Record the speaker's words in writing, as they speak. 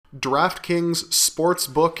DraftKings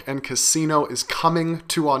Sportsbook and Casino is coming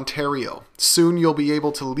to Ontario. Soon you'll be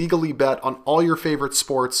able to legally bet on all your favorite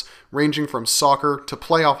sports, ranging from soccer to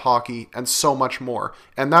playoff hockey and so much more.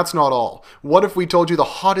 And that's not all. What if we told you the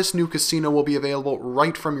hottest new casino will be available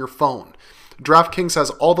right from your phone? DraftKings has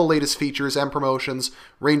all the latest features and promotions,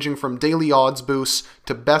 ranging from daily odds boosts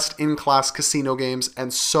to best in-class casino games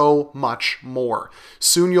and so much more.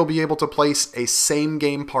 Soon you'll be able to place a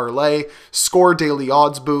same-game parlay, score daily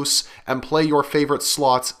odds boosts, and play your favorite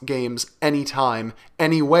slots games anytime,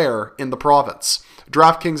 anywhere in the province.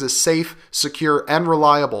 DraftKings is safe, secure, and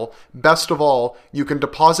reliable. Best of all, you can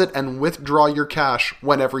deposit and withdraw your cash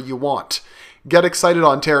whenever you want. Get excited,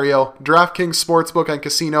 Ontario. DraftKings Sportsbook and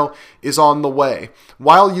Casino is on the way.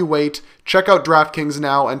 While you wait, check out DraftKings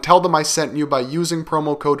now and tell them I sent you by using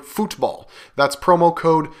promo code FOOTBALL. That's promo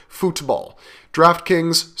code FOOTBALL.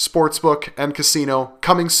 DraftKings Sportsbook and Casino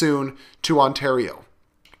coming soon to Ontario.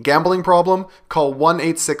 Gambling problem? Call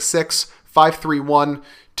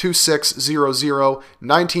 1-866-531-2600,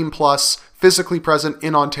 19 plus, physically present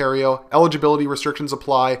in Ontario. Eligibility restrictions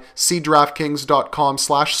apply. See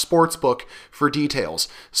DraftKings.com/sportsbook for details.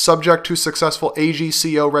 Subject to successful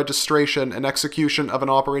AGCO registration and execution of an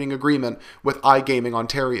operating agreement with iGaming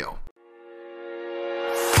Ontario.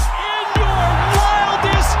 In your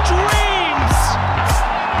wildest dreams,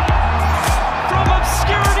 from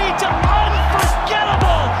obscurity to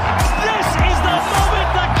unforgettable, this is the moment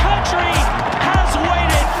the country has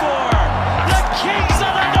waited for. The Kings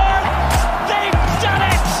of the North, they've done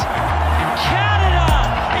it! Canada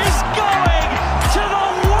is going to the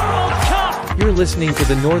World Cup! You're listening to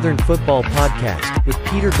the Northern Football Podcast with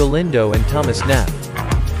Peter Galindo and Thomas Neff.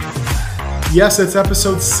 Yes, it's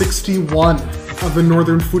episode 61 of the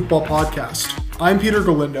Northern Football Podcast. I'm Peter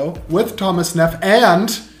Galindo with Thomas Neff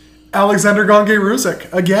and Alexander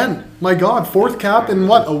Gonge-Ruzik. Again, my God, fourth cap in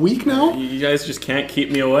what, a week now? You guys just can't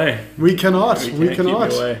keep me away. We cannot. We Keep cannot.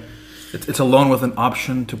 me away. It's a loan with an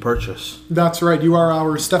option to purchase. That's right. You are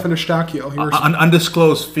our Stefan Eustachio. An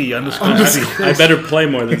undisclosed fee. I better play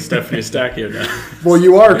more than Stephanie Eustachio now. Well,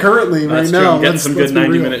 you are currently right That's true. now. I'm getting some good be real.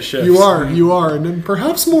 90-minute shifts. You are, and then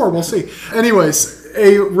perhaps more. We'll see. Anyways,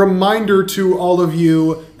 a reminder to all of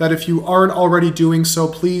you that if you aren't already doing so,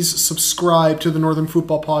 please subscribe to the Northern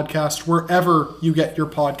Football Podcast wherever you get your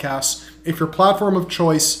podcasts. If your platform of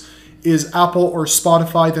choice is Apple or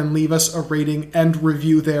Spotify, then leave us a rating and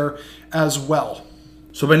review there as well.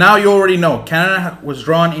 So by now you already know, Canada was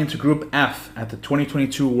drawn into Group F at the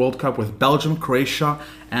 2022 World Cup with Belgium, Croatia,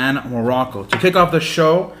 and Morocco. To kick off the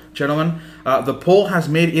show, gentlemen, the poll has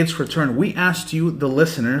made its return. We asked you, the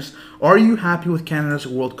listeners, are you happy with Canada's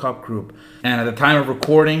World Cup group? And at the time of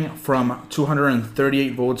recording, from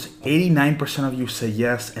 238 votes, 89% of you say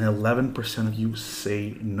yes and 11% of you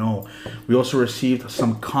say no. We also received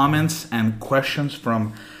some comments and questions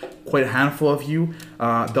from quite a handful of you.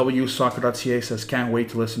 WSoccer.ca says, can't wait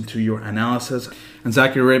to listen to your analysis. And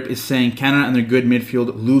Zachary Rip is saying, Canada and their good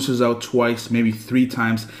midfield loses out twice, maybe 3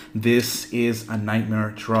 times. This is a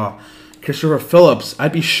nightmare draw. Christopher Phillips,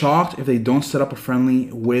 I'd be shocked if they don't set up a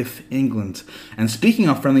friendly with England. And speaking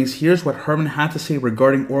of friendlies, here's what Herman had to say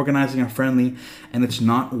regarding organizing a friendly, and it's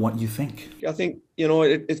not what you think. I think,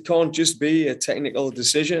 it can't just be a technical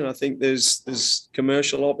decision. I think there's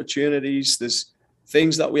commercial opportunities, there's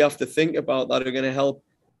things that we have to think about that are going to help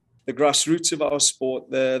the grassroots of our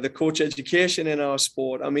sport, the coach education in our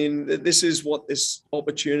sport. I mean, this is what this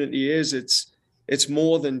opportunity is. It's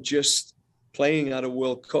more than just playing at a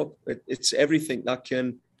World Cup. It's everything that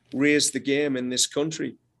can raise the game in this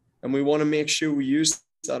country. And we want to make sure we use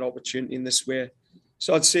that opportunity in this way.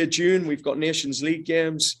 So I'd say June, we've got Nations League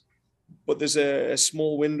games, but there's a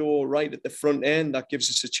small window right at the front end that gives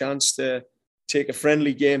us a chance to take a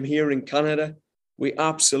friendly game here in Canada. We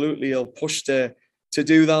absolutely will push to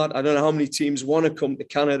do that. I don't know how many teams want to come to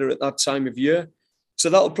Canada at that time of year. So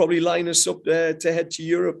that'll probably line us up to head to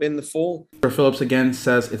Europe in the fall. Phillips again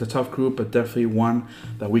says it's a tough group, but definitely one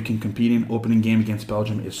that we can compete in. Opening game against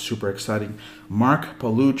Belgium is super exciting. Mark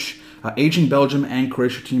Paluch, aging Belgium and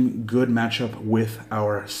Croatia team, good matchup with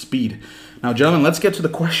our speed. Now, gentlemen, let's get to the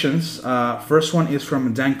questions. First one is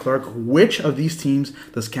from Dan Clark. Which of these teams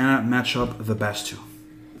does Canada match up the best to?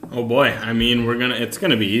 Oh boy, I mean, it's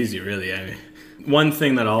gonna be easy, really. One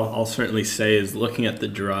thing that I'll certainly say is looking at the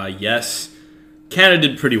draw. Yes, Canada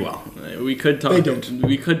did pretty well. We could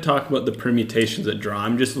talk about the permutations of draw.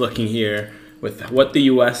 I'm just looking here with what the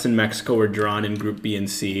U.S. and Mexico were drawn in Group B and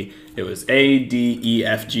C. It was A, D, E,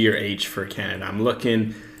 F, G, or H for Canada. I'm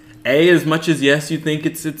looking As much as yes, you think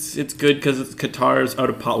it's good because Qatar's out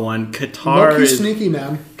of pot one. Qatar Low-key is sneaky,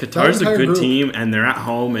 man. Qatar's a That entire good group. team, and they're at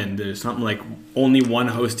home, and there's something like only one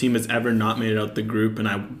host team has ever not made it out the group,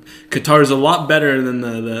 and Qatar's a lot better than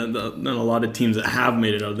than a lot of teams that have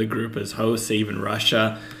made it out of the group as hosts, say even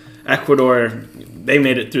Russia. Ecuador, they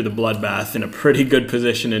made it through the bloodbath in a pretty good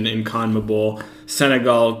position in CONMEBOL.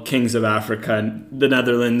 Senegal, Kings of Africa, and the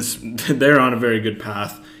Netherlands, they're on a very good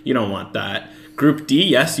path. You don't want that. Group D,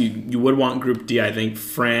 yes, you would want Group D. I think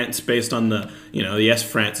France, based on yes,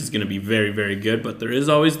 France is going to be very, very good, but there is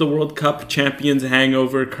always the World Cup champions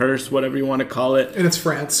hangover, curse, whatever you want to call it. And it's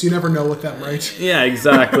France. You never know with them, right? Yeah,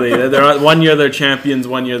 exactly. They're 1 year they're champions,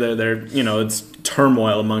 1 year they're it's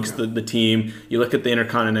turmoil amongst the team. You look at the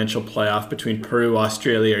intercontinental playoff between Peru,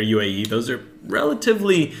 Australia, or UAE. Those are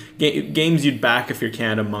relatively games you'd back if you're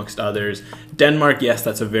Canada amongst others. Denmark, yes,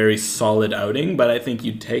 that's a very solid outing, but I think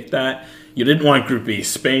you'd take that. You didn't want Group E,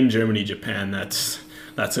 Spain, Germany, Japan. That's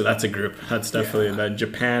a group. That's definitely that.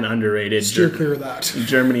 Japan underrated. Steer clear of that.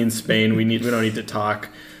 Germany and Spain. We don't need to talk.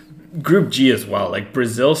 Group G as well, like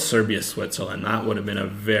Brazil, Serbia, Switzerland. That would have been a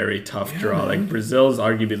very tough draw. Like Brazil's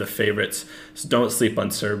arguably the favorites. So don't sleep on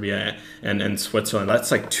Serbia and Switzerland.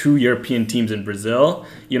 That's like 2 European teams in Brazil.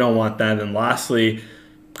 You don't want that. And lastly,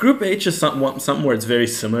 Group H is something where it's very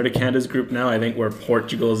similar to Canada's group now. I think where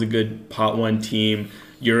Portugal is a good pot one team.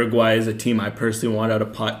 Uruguay is a team I personally want out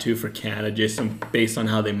of pot two for Canada, just based on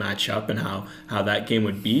how they match up and how that game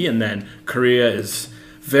would be. And then Korea is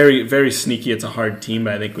very, very sneaky. It's a hard team,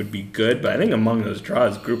 but I think would be good. But I think among those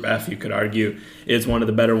draws, Group F, you could argue, is one of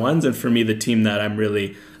the better ones. And for me, the team that I'm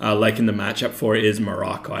really liking the matchup for is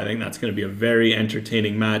Morocco. I think that's going to be a very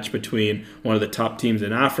entertaining match between one of the top teams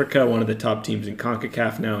in Africa, one of the top teams in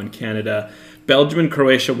CONCACAF now in Canada. Belgium and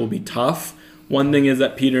Croatia will be tough. One thing is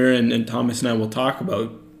that Peter and Thomas and I will talk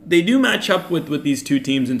about, they do match up with these two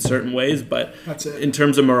teams in certain ways, but That's it. in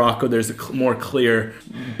terms of Morocco, there's a more clear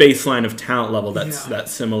baseline of talent level that's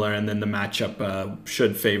similar, and then the matchup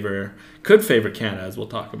could favor Canada, as we'll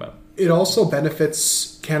talk about. It also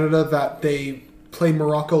benefits Canada that they play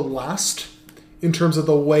Morocco last in terms of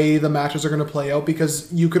the way the matches are going to play out,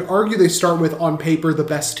 because you could argue they start with, on paper, the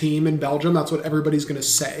best team in Belgium. That's what everybody's going to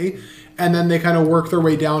say. And then they kind of work their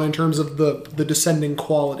way down in terms of the descending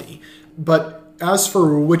quality. But as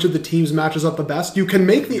for which of the teams matches up the best, you can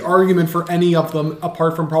make the argument for any of them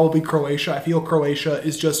apart from probably Croatia. I feel Croatia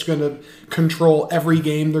is just going to control every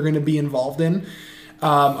game they're going to be involved in,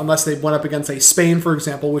 unless they went up against, say, Spain, for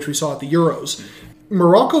example, which we saw at the Euros.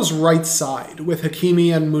 Morocco's right side with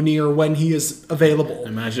Hakimi and Munir when he is available.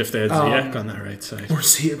 Imagine if they had Ziyech on that right side. Or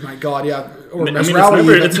Ziyech, my God, yeah. Or I mean,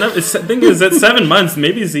 Mazraoui. the thing is, it's 7 months.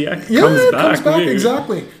 Maybe Ziyech comes back. Maybe.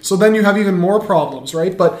 Exactly. So then you have even more problems,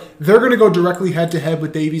 right? But they're going to go directly head-to-head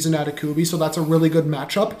with Davies and Adekubi, so that's a really good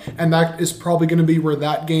matchup, and that is probably going to be where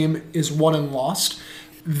that game is won and lost.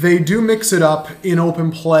 They do mix it up in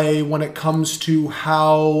open play when it comes to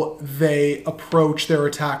how they approach their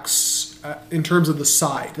attacks in terms of the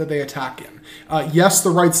side that they attack in. Yes,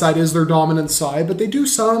 the right side is their dominant side, but they do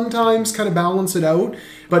sometimes kind of balance it out.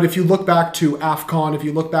 But if you look back to AFCON, if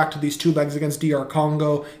you look back to these two legs against DR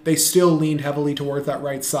Congo, they still leaned heavily towards that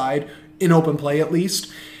right side, in open play at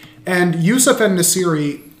least. And Youssef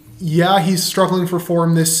En-Nesyri, yeah, he's struggling for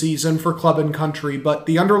form this season for club and country, but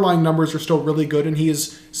the underlying numbers are still really good, and he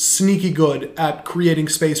is sneaky good at creating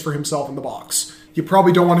space for himself in the box. You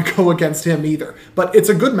probably don't want to go against him either. But it's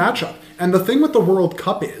a good matchup. And the thing with the World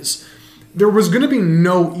Cup is, there was going to be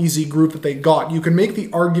no easy group that they got. You can make the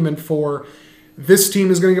argument for this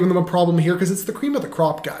team is going to give them a problem here because it's the cream of the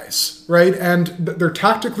crop guys, right? And they're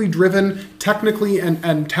tactically driven, technically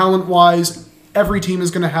and talent-wise. Every team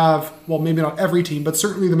is going to have, well, maybe not every team, but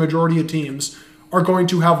certainly the majority of teams are going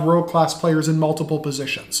to have world-class players in multiple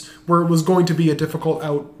positions, where it was going to be a difficult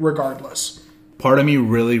out regardless. Part of me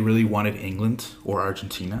really, really wanted England or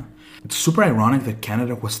Argentina. It's super ironic that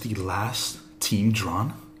Canada was the last team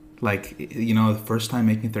drawn. Like, you know, the first time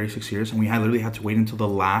making 36 years, and we literally had to wait until the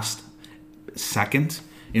last second,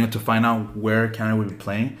 you know, to find out where Canada would be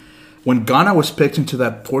playing. When Ghana was picked into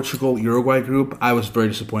that Portugal-Uruguay group, I was very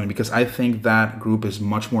disappointed because I think that group is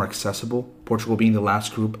much more accessible. Portugal being the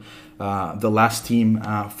last group, the last team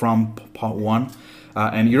from pot one.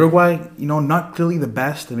 And Uruguay, you know, not clearly the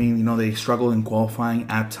best. I mean, you know, they struggled in qualifying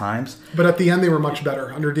at times. But at the end, they were much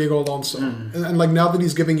better under Diego Alonso. And like, now that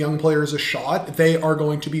he's giving young players a shot, they are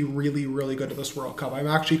going to be really, really good at this World Cup. I'm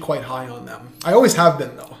actually quite high on them. I always have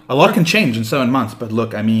been, though. A lot can change in 7 months. But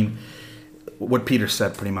look, I mean, what Peter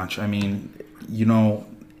said pretty much. I mean, you know,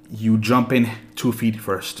 you jump in 2 feet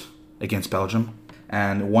first against Belgium.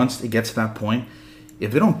 And once it gets to that point,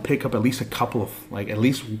 if they don't pick up at least a couple of, like at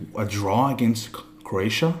least a draw against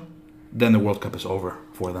Croatia, then the World Cup is over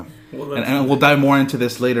for them. Well, and we'll dive more into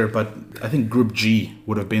this later, but I think Group G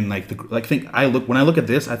would have been like when I look at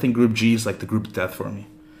this, I think Group G is like the group of death for me,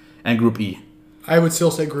 and Group E. I would still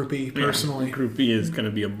say Group E personally. Yeah, Group E is going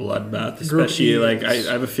to be a bloodbath, especially like I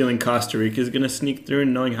have a feeling Costa Rica is going to sneak through,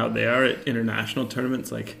 and knowing how they are at international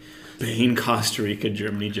tournaments, like Spain, Costa Rica,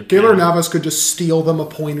 Germany, Japan. Keylor Navas could just steal them a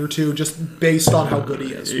point or two just based on how good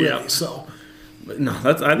he is, really. Yeah. So. No,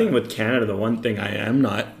 I think with Canada, the one thing I am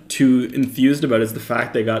not too enthused about is the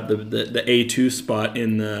fact they got the A2 spot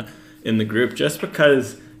in the group, just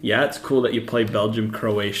because. Yeah, it's cool that you play Belgium,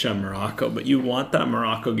 Croatia, Morocco, but you want that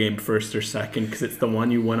Morocco game first or second because it's the one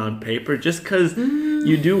you win on paper. Just because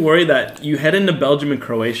you do worry that you head into Belgium and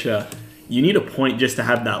Croatia, you need a point just to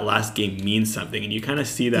have that last game mean something. And you kind of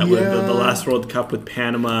see that with the last World Cup with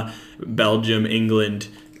Panama, Belgium, England,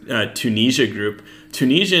 Tunisia group.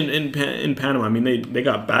 Tunisia in Panama, I mean, they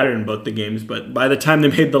got battered in both the games, but by the time they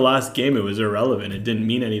made the last game, it was irrelevant. It didn't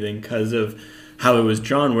mean anything because of how it was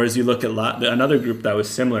drawn. Whereas you look at another group that was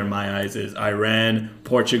similar in my eyes is Iran,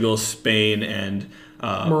 Portugal, Spain, and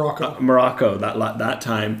Morocco. That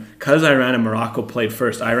time, because Iran and Morocco played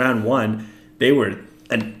first, Iran won. They were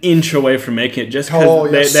an inch away from making it just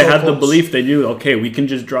because they had the belief. They knew, okay, we can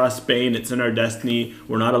just draw Spain. It's in our destiny.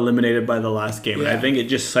 We're not eliminated by the last game. Yeah. And I think it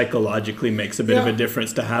just psychologically makes a bit of a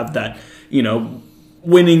difference to have that,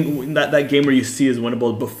 winning that game where you see is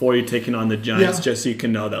winnable before you're taking on the Giants, just so you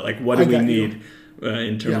can know that, like, what do we need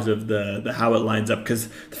in terms of the how it lines up? Because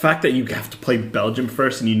the fact that you have to play Belgium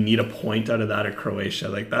first and you need a point out of that, or Croatia,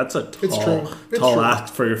 like, that's a tall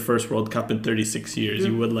ask for your first World Cup in 36 years.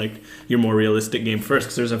 You would like your more realistic game first,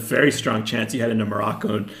 because there's a very strong chance you head into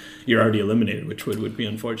Morocco and you're already eliminated, which would be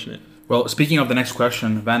unfortunate. Well, speaking of the next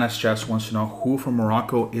question, Van Jess wants to know who from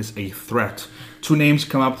Morocco is a threat. Two names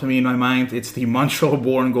come up to me in my mind. It's the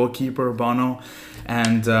Montreal-born goalkeeper, Bono,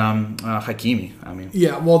 and Hakimi. I mean,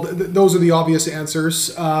 yeah, well, those are the obvious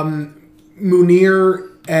answers. Munir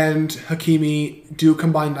and Hakimi do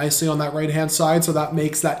combine nicely on that right-hand side, so that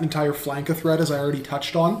makes that entire flank a threat, as I already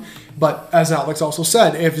touched on. But as Alex also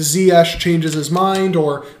said, if Ziyech changes his mind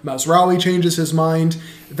or Mazraoui changes his mind,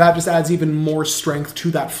 that just adds even more strength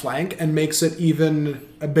to that flank and makes it even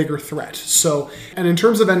a bigger threat. So, and in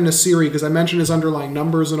terms of En-Nesyri, because I mentioned his underlying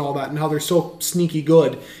numbers and all that and how they're so sneaky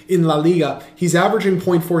good in La Liga, he's averaging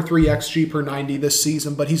 0.43 XG per 90 this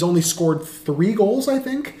season, but he's only scored 3 goals, I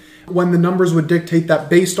think, when the numbers would dictate that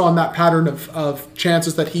based on that pattern of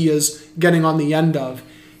chances that he is getting on the end of,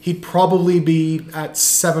 he'd probably be at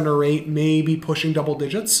 7 or 8, maybe pushing double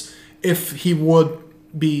digits, if he would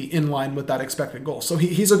be in line with that expected goal. So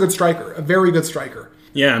he's a good striker, a very good striker.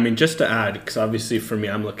 Yeah, I mean, just to add, because obviously for me,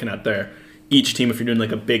 I'm looking at each team, if you're doing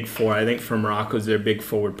like a big four, I think for Morocco's their big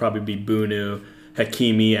four would probably be Bounou,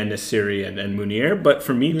 Hakimi, and Nesyri and Munir. But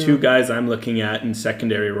for me, two guys I'm looking at in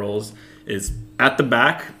secondary roles is at the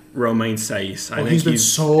back, Romain Saiss. I think he's been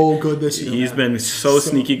so good this year. He's been so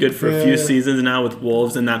sneaky good for a few seasons now with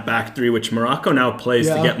Wolves in that back three, which Morocco now plays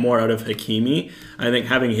to get more out of Hakimi. I think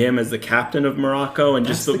having him as the captain of Morocco and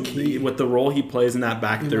just with the role he plays in that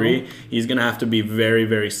back three, he's going to have to be very,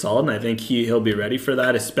 very solid. And I think he'll be ready for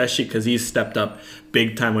that, especially because he's stepped up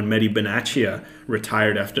big time when Mehdi Benatia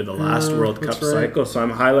retired after the last World Cup cycle. So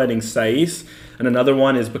I'm highlighting Saiss. And another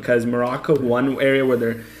one is because Morocco, one area where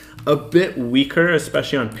they're a bit weaker,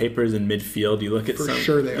 especially on paper, is in midfield. You look at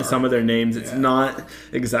some of their names. It's not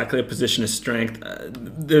exactly a position of strength.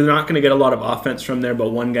 They're not going to get a lot of offense from there,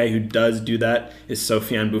 but one guy who does do that is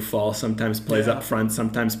Sofiane Boufal. Sometimes plays up front,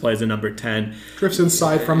 sometimes plays a number 10. Drifts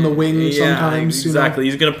inside from the wing sometimes. Exactly.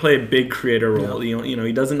 He's going to play a big creator role. Yeah. You know,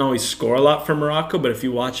 he doesn't always score a lot for Morocco, but if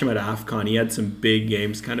you watch him at AFCON, he had some big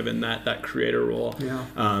games kind of in that creator role.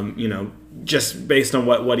 Yeah. Just based on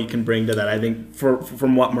what he can bring to that, I think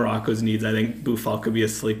from what Morocco's needs, I think Boufal could be a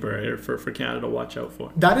sleeper for Canada to watch out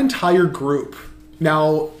for. That entire group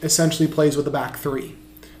now essentially plays with the back three,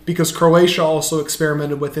 because Croatia also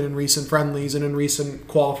experimented with it in recent friendlies and in recent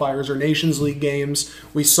qualifiers or Nations League games.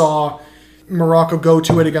 We saw Morocco go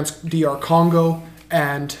to it against DR Congo,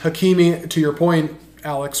 and Hakimi, to your point,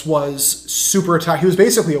 Alex, was super attack. He was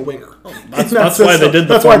basically a winger. That's why they did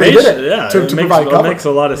the formation. It makes a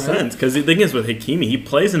lot of sense. Because the thing is with Hakimi, he's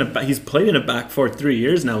played in a back four 3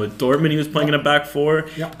 years now. With Dortmund, he was playing in a back four.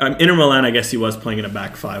 Inter Milan, I guess he was playing in a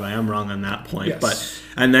back five. I am wrong on that point. Yes.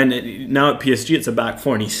 And then now at PSG, it's a back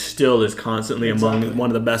four, and he still is constantly among one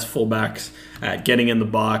of the best fullbacks at getting in the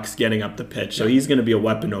box, getting up the pitch. So he's going to be a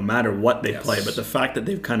weapon no matter what they play. But the fact that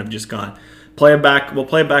they've kind of just gone play a back. We'll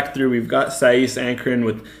play a back through. We've got Saiss anchoring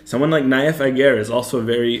with someone like Naif Aguirre is also a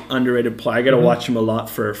very underrated player. I got to watch him a lot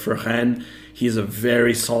for Rennes. He's a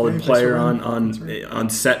very solid player on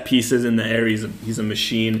set pieces in the air. He's a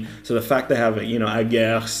machine. So the fact they have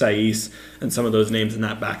Aguirre, Saiss, and some of those names in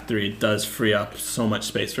that back three, it does free up so much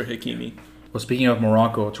space for Hakimi. Well, speaking of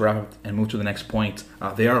Morocco, to wrap up and move to the next point,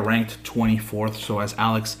 they are ranked 24th. So as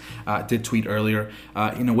Alex did tweet earlier,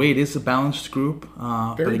 in a way it is a balanced group.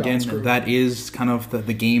 But again, that is kind of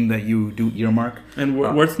the game that you do earmark. And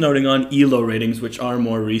worth noting on ELO ratings, which are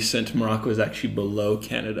more recent, Morocco is actually below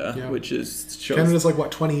Canada, which shows Canada's like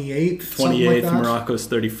what, 28th? 28th, like Morocco's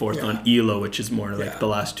 34th on ELO, which is more like the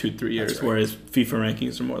last 2-3 years, whereas FIFA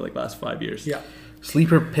rankings are more like last 5 years. Yeah.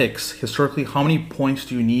 Sleeper picks. Historically, how many points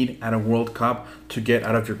do you need at a World Cup to get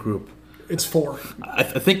out of your group? It's 4. I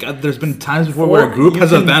think there's been times before where a group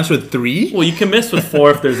has advanced with 3. Well, you can miss with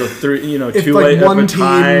 4 if there's a two-way like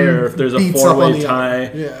tie, or if there's a 4-way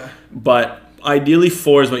tie. Yeah. But ideally,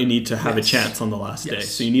 4 is what you need to have a chance on the last day.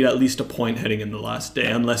 So you need at least a point heading in the last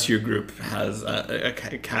day, unless your group has a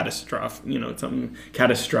catastrophe. Something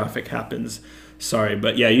catastrophic happens. Sorry,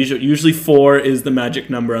 but yeah, usually 4 is the magic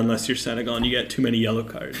number unless you're Senegal and you get too many yellow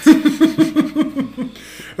cards. That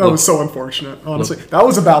was so unfortunate, honestly. That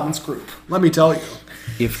was a balanced group, let me tell you.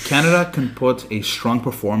 If Canada can put a strong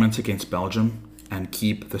performance against Belgium and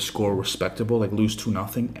keep the score respectable, like lose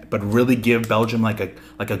 2-0, but really give Belgium like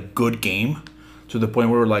a good game to the point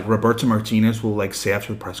where like Roberto Martinez will say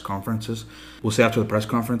after the press conference,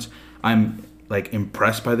 I'm like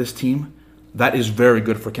impressed by this team. That is very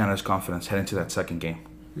good for Canada's confidence heading to that second game,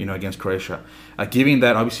 against Croatia. Given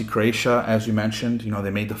that, obviously, Croatia, as you mentioned, they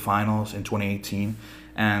made the finals in 2018.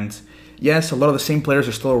 And yes, a lot of the same players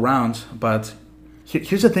are still around, but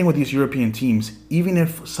here's the thing with these European teams. Even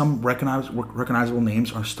if some recognizable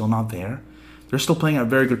names are still not there, they're still playing at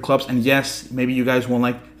very good clubs. And yes, maybe you guys won't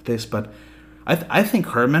like this, but I think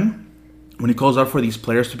Herman, when he calls out for these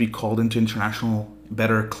players to be called into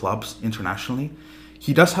better clubs internationally,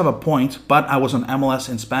 he does have a point, but I was on MLS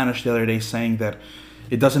in Spanish the other day saying that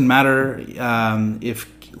it doesn't matter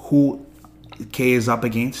if who K is up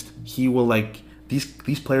against. He will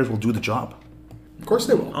these players will do the job. Of course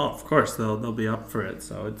they will. Oh, of course they'll be up for it.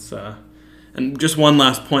 So it's and just one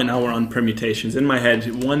last point. Now we're on permutations. In my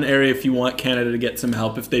head, one area if you want Canada to get some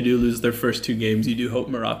help, if they do lose their first 2 games, you do hope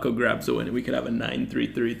Morocco grabs a win, and we could have a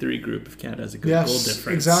 9-3-3-3 group if Canada has a good goal difference.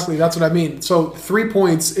 Exactly. That's what I mean. So 3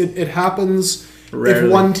 points. It happens. Rarely.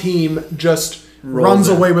 If one team just runs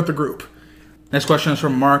away with the group. Next question is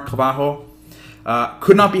from Mark Clavajo.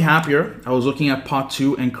 Could not be happier. I was looking at pot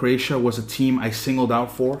 2, and Croatia was a team I singled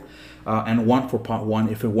out for and won for pot 1.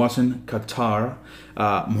 If it wasn't Qatar,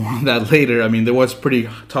 more on that later. I mean, there was a pretty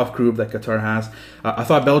tough group that Qatar has. I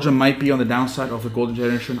thought Belgium might be on the downside of the golden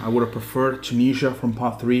generation. I would have preferred Tunisia from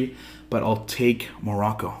pot 3, but I'll take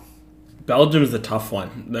Morocco. Belgium's the tough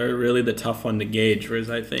one. They're really the tough one to gauge, whereas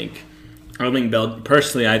I think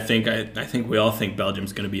personally, I think we all think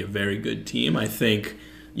Belgium's going to be a very good team. I think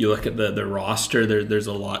you look at the roster, there's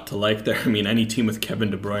a lot to like there. I mean, any team with Kevin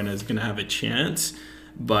De Bruyne is going to have a chance.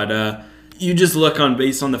 But you just look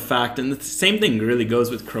based on the fact, and the same thing really goes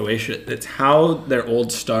with Croatia. It's how their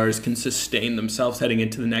old stars can sustain themselves heading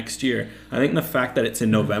into the next year. I think the fact that it's in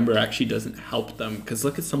November actually doesn't help them. Because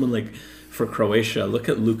look at someone like, for Croatia, look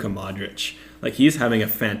at Luka Modric. He's having a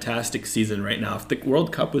fantastic season right now. If the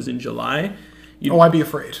World Cup was in July, I'd be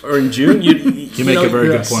afraid. Or in June, you make a very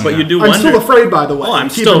good point. But you do wonder. I'm still afraid, by the way. Oh, I'm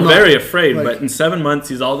still very afraid. But in 7 months,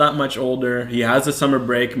 he's all that much older. He has a summer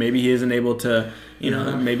break. Maybe he isn't able to,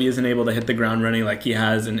 maybe he isn't able to hit the ground running like he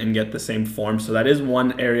has and get the same form. So that is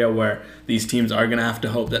one area where these teams are going to have to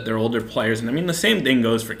hope that they're older players. And I mean, the same thing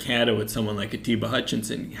goes for Canada with someone like Atiba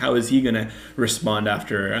Hutchinson. How is he going to respond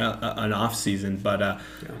after an off season? But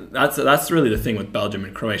that's really the thing with Belgium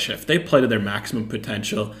and Croatia. If they play to their maximum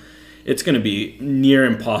potential, it's going to be near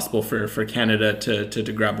impossible for Canada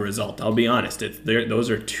to grab a result. I'll be honest. Those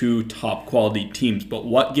are 2 top quality teams. But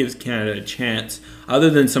what gives Canada a chance, other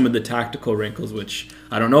than some of the tactical wrinkles, which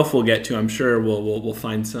I don't know if we'll get to. I'm sure we'll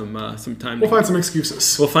find some time. We'll find some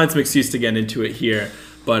excuses. We'll find some excuse to get into it here.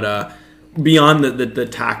 But beyond the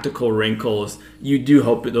tactical wrinkles, you do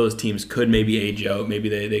hope that those teams could maybe age out. Maybe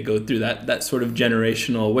they go through that sort of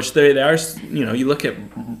generational, which they are. You look at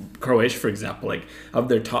Croatia, for example, of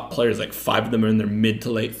their top players, 5 of them are in their mid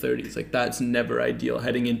to late 30s. That's never ideal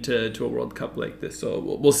heading into a World Cup like this. So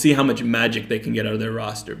we'll see how much magic they can get out of their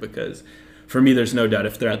roster, because for me, there's no doubt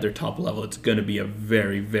if they're at their top level, it's going to be a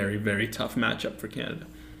very, very, very tough matchup for Canada.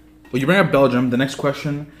 Well, you bring up Belgium. The next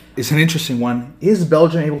question is an interesting one. Is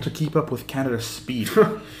Belgium able to keep up with Canada's speed?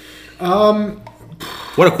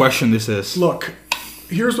 What a question this is. Look,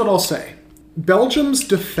 here's what I'll say. Belgium's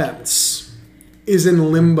defense is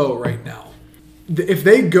in limbo right now. If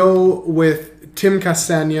they go with Tim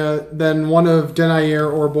Castagna, then one of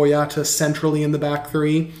Denayer or Boyata centrally in the back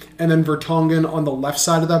three, and then Vertonghen on the left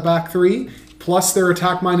side of that back three, plus their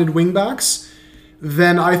attack-minded wingbacks,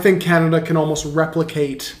 then I think Canada can almost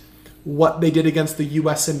replicate what they did against the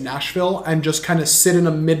US in Nashville and just kind of sit in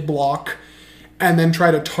a mid-block and then try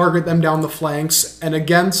to target them down the flanks. And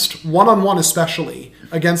against, one-on-one especially,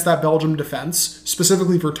 against that Belgium defense,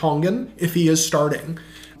 specifically Vertonghen, if he is starting,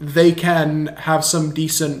 they can have some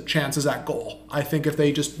decent chances at goal, I think, if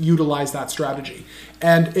they just utilize that strategy.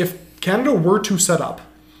 And if Canada were to set up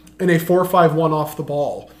in a 4-5-1 off the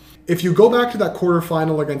ball, if you go back to that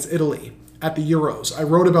quarterfinal against Italy at the Euros, I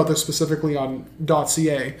wrote about this specifically on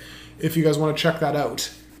 .ca, if you guys want to check that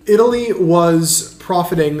out. Italy was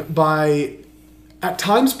profiting by, at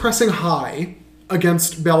times, pressing high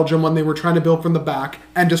against Belgium when they were trying to build from the back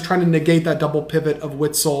and just trying to negate that double pivot of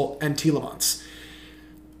Witsel and Tielemans.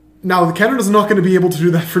 Now, Canada's not going to be able to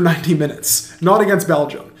do that for 90 minutes. Not against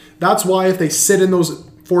Belgium. That's why if they sit in those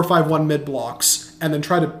 4-5-1 mid-blocks and then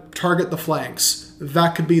try to target the flanks,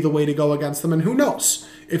 that could be the way to go against them. And who knows?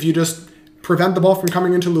 If you just prevent the ball from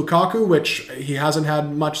coming into Lukaku, which he hasn't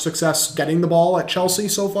had much success getting the ball at Chelsea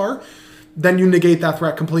so far, then you negate that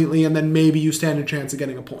threat completely, and then maybe you stand a chance of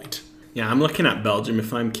getting a point. Yeah, I'm looking at Belgium.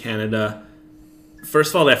 If I'm Canada,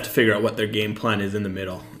 first of all, they have to figure out what their game plan is in the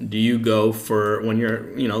middle. Do you go for, when you're,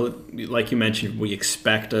 like you mentioned, we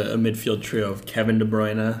expect a midfield trio of Kevin De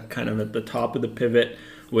Bruyne kind of at the top of the pivot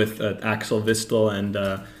with Axel Witsel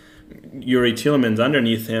and Yuri Tielemans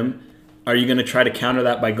underneath him. Are you going to try to counter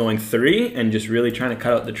that by going three and just really trying to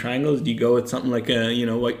cut out the triangles? Do you go with something like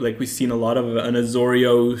like we've seen a lot of an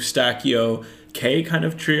Osorio, Stachio, K kind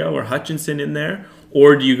of trio or Hutchinson in there?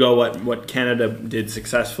 Or do you go what Canada did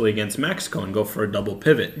successfully against Mexico and go for a double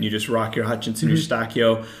pivot? And you just rock your Hutchinson, your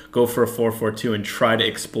Stachio, go for a 4-4-2 and try to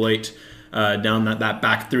exploit down that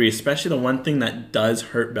back three. Especially the one thing that does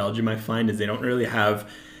hurt Belgium, I find, is they don't really have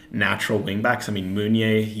natural wingbacks. I mean,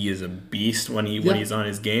 Meunier, he is a beast when he's on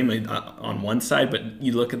his game on one side, but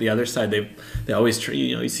you look at the other side, they always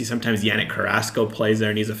you see sometimes Yannick Carrasco plays there,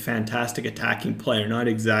 and he's a fantastic attacking player. Not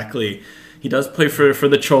exactly. He does play for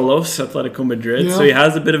the Cholos, Atletico Madrid, so he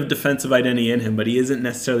has a bit of defensive identity in him, but he isn't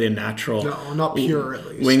necessarily a natural not pure, at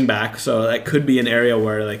least, wingback. So that could be an area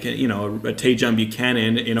where, like, a Tajon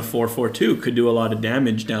Buchanan in a 4-4-2 could do a lot of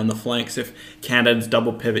damage down the flanks if Canada's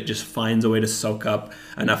double pivot just finds a way to soak up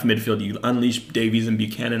enough midfield. You unleash Davies and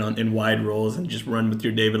Buchanan in wide roles and just run with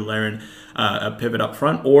your David Larin a pivot up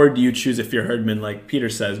front, or do you choose, if you're Herdman, like Peter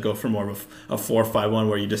says, go for more of a 4-5-1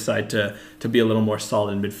 where you decide to be a little more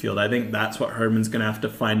solid in midfield? I think that's what Herdman's going to have to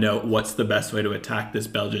find out. What's the best way to attack this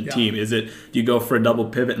Belgian team? Is it, do you go for a double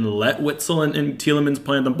pivot and let Witsel and Tielemans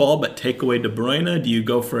play on the ball but take away De Bruyne? Do you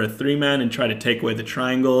go for a three-man and try to take away the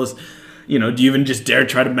triangles? Do you even just dare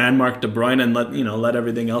try to man mark De Bruyne and let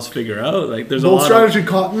everything else figure out? Like, there's bold a lot strategy,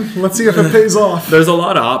 Cotton. Let's see if it pays off. There's a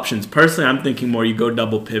lot of options. Personally, I'm thinking more you go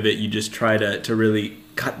double pivot. You just try to really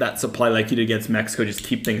cut that supply like you did against Mexico. Just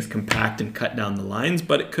keep things compact and cut down the lines,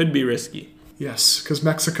 but it could be risky. Yes, because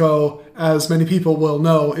Mexico, as many people will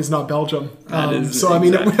know, is not Belgium. It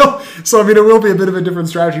will be a bit of a different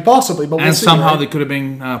strategy, possibly. But we'll see, somehow right? they could have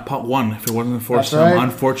been pot one if it wasn't for some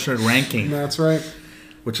unfortunate ranking. That's right.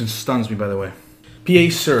 Which stuns me, by the way.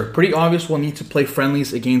 PA, sir, pretty obvious we'll need to play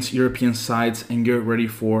friendlies against European sides and get ready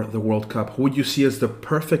for the World Cup. Who would you see as the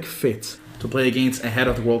perfect fit to play against ahead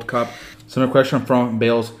of the World Cup? Similar question from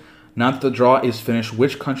Bales. Now that the draw is finished,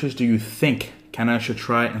 which countries do you think Canada should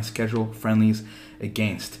try and schedule friendlies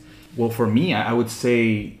against? Well, for me, I would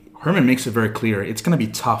say Herman makes it very clear. It's going to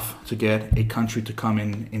be tough to get a country to come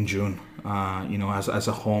in June, as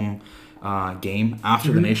a home game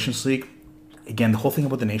after the Nations League. Again, the whole thing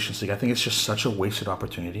about the Nations League, I think it's just such a wasted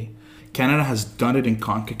opportunity. Canada has done it in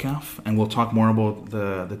CONCACAF, and we'll talk more about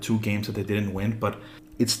the two games that they didn't win, but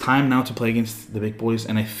it's time now to play against the big boys,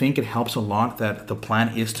 and I think it helps a lot that the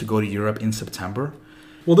plan is to go to Europe in September.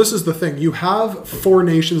 Well, this is the thing. You have 4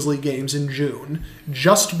 Nations League games in June.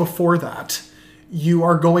 Just before that, you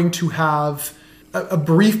are going to have a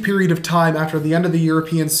brief period of time after the end of the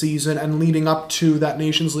European season and leading up to that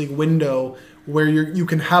Nations League window where you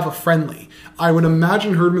can have a friendly. I would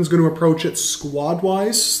imagine Herdman's going to approach it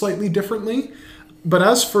squad-wise slightly differently. But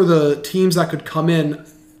as for the teams that could come in,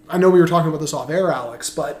 I know we were talking about this off air,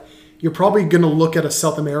 Alex, but you're probably going to look at a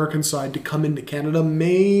South American side to come into Canada,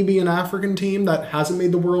 maybe an African team that hasn't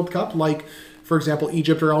made the World Cup, like, for example,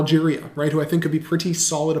 Egypt or Algeria, right, who I think could be pretty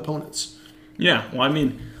solid opponents. Yeah, well, I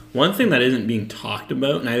mean, One thing that isn't being talked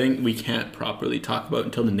about, and I think we can't properly talk about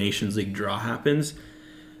until the Nations League draw happens,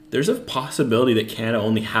 there's a possibility that Canada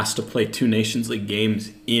only has to play 2 Nations League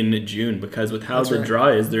games in June, because with how the draw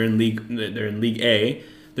is, they're in League A.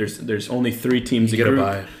 There's only 3 teams. You get a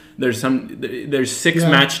bye. There's 6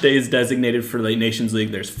 match days designated for the Nations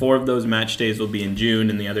League. There's 4 of those match days will be in June,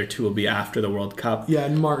 and the other 2 will be after the World Cup. Yeah,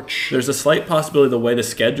 in March. There's a slight possibility the way the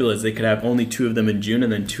schedule is, they could have only 2 of them in June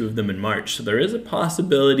and then 2 of them in March. So there is a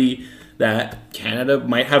possibility that Canada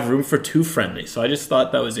might have room for 2 friendlies. So I just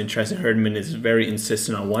thought that was interesting. Herdman is very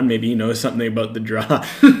insistent on one. Maybe he knows something about the draw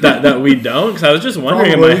that we don't. Because I was just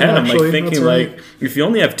wondering in my head, I'm like thinking, like, if you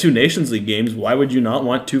only have 2 Nations League games, why would you not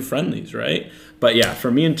want 2 friendlies, right? But yeah,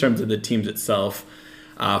 for me, in terms of the teams itself,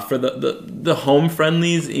 for the home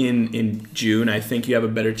friendlies in June, I think you have a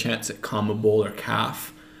better chance at CONMEBOL or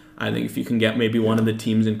CAF. I think if you can get maybe one of the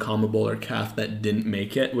teams in CONMEBOL or CAF that didn't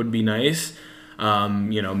make it would be nice.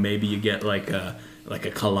 Maybe you get like a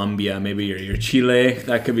Colombia, maybe your Chile.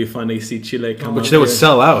 That could be fun to see Chile come. Which they would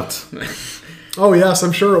sell out. Oh yes,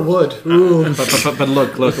 I'm sure it would. Ooh. But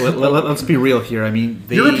look, let's be real here. I mean,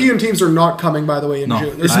 European teams are not coming, by the way, in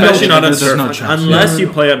June. Especially not on surf, no chance. unless you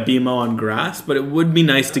play at BMO on grass. But it would be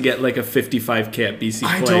nice to get like a 55K at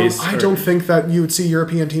BC Place. I don't think that you would see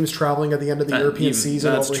European teams traveling at the end of the European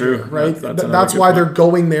season. That's over true, here, right? That's why they're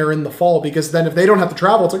going there in the fall, because then if they don't have to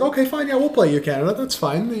travel, it's like, okay, fine, yeah, we'll play you, Canada. That's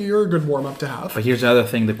fine. You're a good warm up to have. But here's the other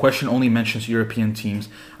thing: the question only mentions European teams.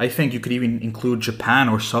 I think you could even include Japan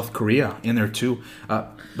or South Korea in there too.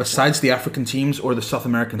 Besides the African teams or the South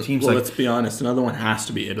American teams. Well, let's be honest. Another one has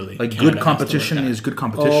to be Italy. Like, good competition is good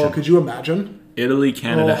competition. Oh, could you imagine? Italy,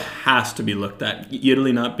 Canada has to be looked at.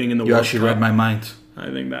 Italy not being in the World Cup. You actually read my mind.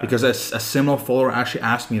 I think that. Because a similar follower actually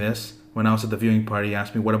asked me this when I was at the viewing party. He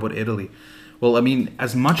asked me, what about Italy? Well, I mean,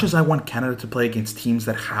 as much as I want Canada to play against teams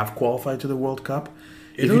that have qualified to the World Cup,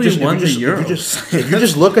 Italy won the Euros. If you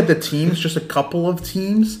just look at the teams, just a couple of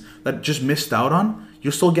teams that just missed out on,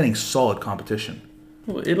 you're still getting solid competition.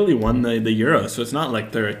 Well, Italy won the Euros, so it's not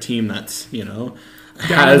like they're a team that's,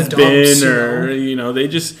 has been, or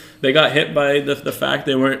they got hit by the fact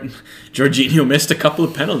they weren't. Jorginho missed a couple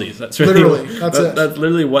of penalties. That's really that's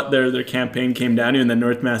literally what their campaign came down to. And then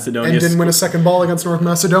North Macedonia and didn't win a second ball against North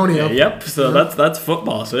Macedonia. Yep. So that's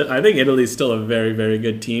football. So I think Italy's still a very, very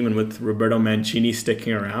good team, and with Roberto Mancini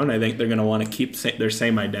sticking around, I think they're going to want to keep their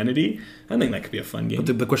same identity. I think that could be a fun game.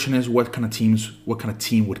 But the question is, what kind of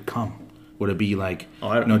team would come? Would it be like,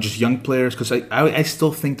 just young players? Because I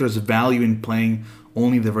still think there's value in playing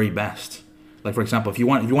only the very best. Like, for example, if you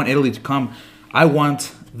want Italy to come, I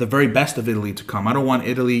want the very best of Italy to come. I don't want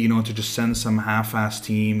Italy, to just send some half-ass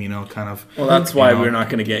team, kind of. Well, that's why we're not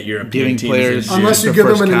going to get European teams players unless you give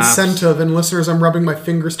them an incentive. And listeners, I'm rubbing my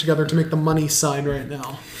fingers together to make the money sign right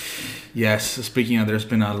now. Yes, speaking of, there's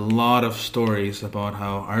been a lot of stories about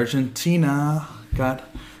how Argentina got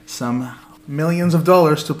some millions of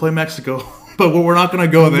dollars to play Mexico. But we're not going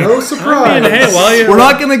to go there. No surprise. We're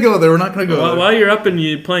not going to go there. We're not going to go there. While you're up and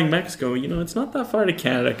you're playing Mexico, it's not that far to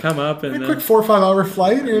Canada. Come up and a quick 4 or 5 hour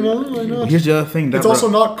flight. Why not? Here's the other thing. It's also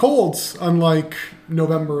not cold, unlike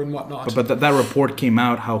November and whatnot. But that report came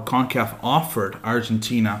out how CONCACAF offered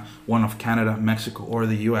Argentina one of Canada, Mexico, or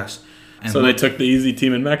the U.S. And so they took the easy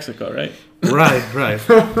team in Mexico, right? Right.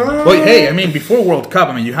 Well, hey, I mean, before World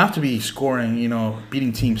Cup, you have to be scoring,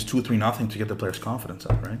 beating teams 2-3-0 to get the players' confidence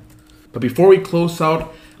up, right? But before we close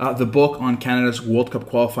out the book on Canada's World Cup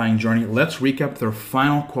qualifying journey, let's recap their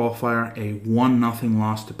final qualifier, a 1-0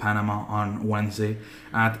 loss to Panama on Wednesday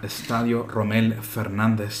at Estadio Romel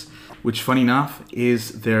Fernández, which, funny enough,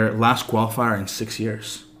 is their last qualifier in 6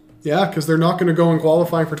 years. Yeah, because they're not going to go in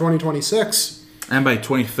qualifying for 2026. And by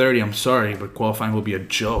 2030, I'm sorry, but qualifying will be a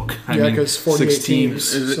joke. Because 48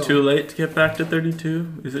 teams. Is it too late to get back to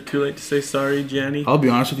 32? Is it too late to say sorry, Gianni? I'll be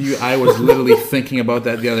honest with you, I was literally thinking about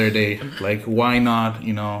that the other day. Like, why not,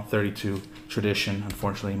 32? Tradition.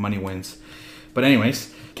 Unfortunately, money wins. But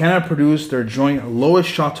anyways, Canada produced their joint lowest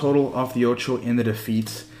shot total of the Ocho in the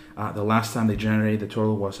defeats. The last time they generated the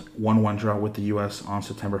total was 1-1 draw with the U.S. on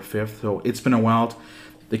September 5th. So it's been a while.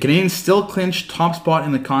 The Canadians still clinched top spot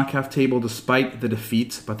in the CONCACAF table despite the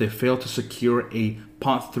defeats, but they failed to secure a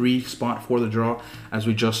pot 3 spot for the draw, as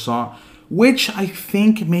we just saw, which I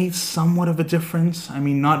think made somewhat of a difference.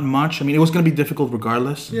 Not much. It was going to be difficult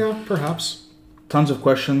regardless. Yeah, perhaps. Tons of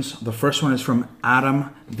questions. The first one is from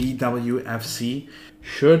Adam BWFC.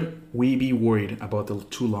 Should we be worried about the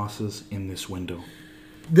 2 losses in this window?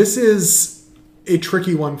 This is a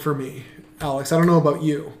tricky one for me, Alex. I don't know about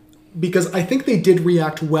you. Because I think they did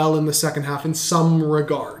react well in the second half in some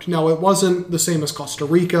regard. Now, it wasn't the same as Costa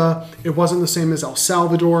Rica. It wasn't the same as El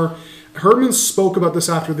Salvador. Herdman spoke about this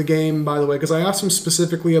after the game, by the way, because I asked him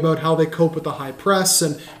specifically about how they cope with the high press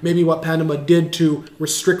and maybe what Panama did to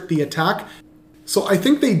restrict the attack. So I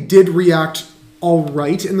think they did react all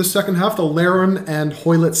right in the second half. The Larin and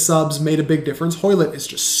Hoylett subs made a big difference. Hoylett is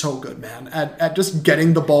just so good, man, at just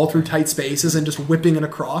getting the ball through tight spaces and just whipping it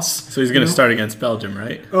across. So he's going to start against Belgium,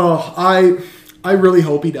 right? Oh, I really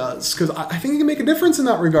hope he does, because I think he can make a difference in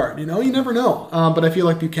that regard. You never know. But I feel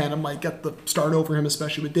like Buchanan might get the start over him,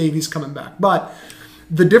 especially with Davies coming back. But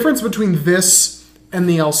the difference between this and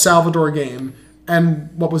the El Salvador game, and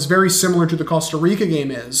what was very similar to the Costa Rica game,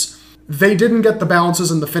 is they didn't get the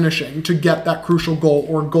bounces and the finishing to get that crucial goal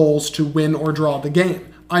or goals to win or draw the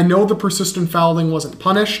game. I know the persistent fouling wasn't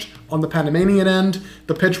punished on the Panamanian end.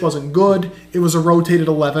 The pitch wasn't good. It was a rotated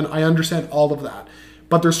 11. I understand all of that.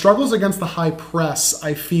 But their struggles against the high press,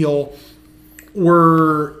 I feel,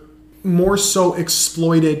 were more so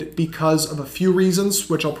exploited because of a few reasons,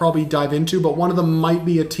 which I'll probably dive into, but one of them might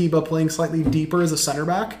be Atiba playing slightly deeper as a center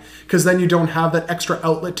back, because then you don't have that extra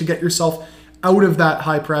outlet to get yourself out of that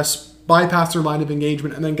high press, bypass their line of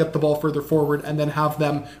engagement, and then get the ball further forward, and then have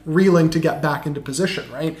them reeling to get back into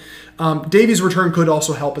position, right? Davies' return could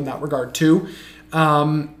also help in that regard too.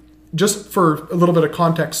 Just for a little bit of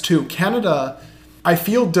context too, Canada, I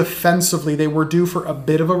feel defensively they were due for a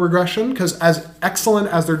bit of a regression, because as excellent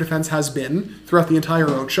as their defense has been throughout the entire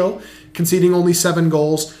roadshow, conceding only 7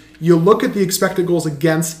 goals, you look at the expected goals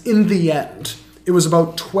against in the end, it was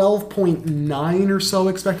about 12.9 or so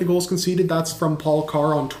expected goals conceded. That's from Paul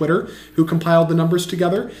Carr on Twitter, who compiled the numbers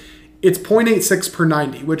together. It's 0.86 per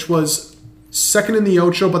 90, which was second in the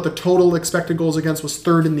Ocho, but the total expected goals against was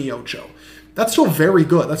third in the Ocho. That's still very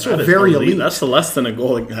good. That's still very elite. That's less than a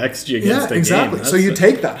goal XG against the exactly. game. So you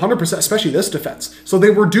take that 100%, especially this defense. So they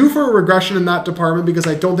were due for a regression in that department, because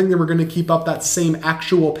I don't think they were going to keep up that same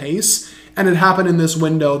actual pace. And it happened in this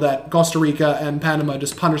window that Costa Rica and Panama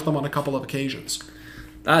just punished them on a couple of occasions.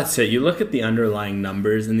 That's it. You look at the underlying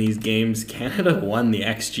numbers in these games. Canada won the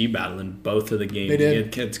XG battle in both of the games. They did.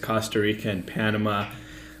 Against Costa Rica and Panama.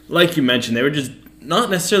 Like you mentioned, they were just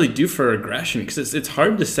not necessarily due for regression, because it's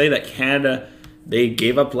hard to say that Canada, they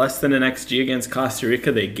gave up less than an XG against Costa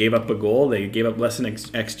Rica. They gave up a goal. They gave up less than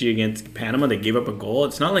XG against Panama. They gave up a goal.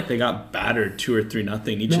 It's not like they got battered 2 or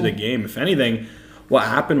 3-0 each of the game. If anything, what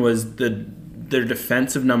happened was their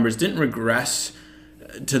defensive numbers didn't regress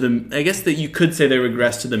to the, I guess that you could say they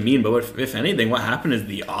regressed to the mean, but if anything, what happened is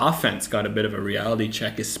the offense got a bit of a reality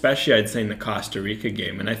check, especially I'd say in the Costa Rica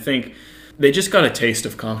game. And I think they just got a taste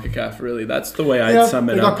of CONCACAF, really. That's the way I'd sum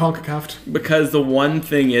it up. They got CONCACAF'd. Because the one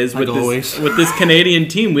thing is, with this Canadian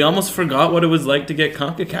team, we almost forgot what it was like to get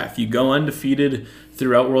CONCACAF. You go undefeated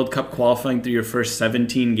throughout World Cup qualifying through your first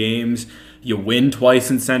 17 games. You win twice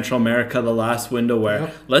in Central America, the last window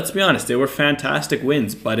where, let's be honest, they were fantastic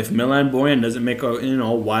wins. But if Milan Borjan doesn't make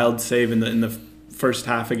a wild save in the first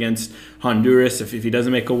half against Honduras, if he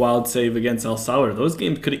doesn't make a wild save against El Salvador, those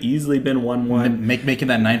games could have easily been 1-1. Making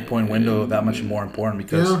that 9-point window that much more important,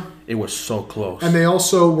 because it was so close. And they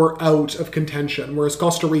also were out of contention, whereas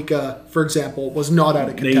Costa Rica, for example, was not out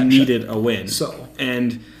of contention. They needed a win. So,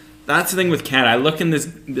 and that's the thing with Canada. I look in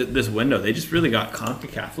this window, they just really got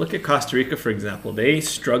CONCACAF. Look at Costa Rica, for example. They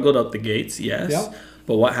struggled out the gates, yes.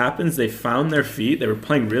 But what happens, they found their feet. They were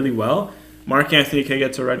playing really well. Marc-Anthony Kaye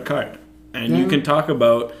gets a red card. And you can talk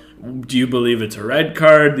about, do you believe it's a red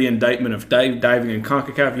card, the indictment of diving in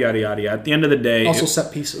CONCACAF, yada, yada, yada. At the end of the day... Also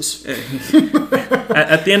set pieces.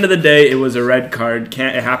 At the end of the day, it was a red card.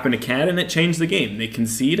 It happened to Canada, and it changed the game. They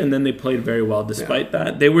concede, and then they played very well despite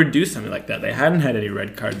that. They were due something like that. They hadn't had any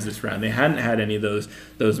red cards this round. They hadn't had any of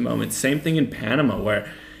those moments. Same thing in Panama, where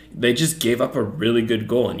they just gave up a really good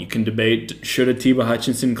goal. And you can debate, should Atiba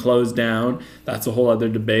Hutchinson close down? That's a whole other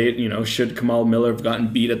debate. Should Kamal Miller have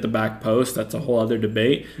gotten beat at the back post? That's a whole other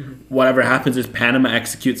debate. Mm-hmm. Whatever happens is Panama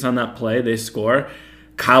executes on that play. They score.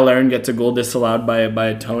 Kyle Larin gets a goal disallowed by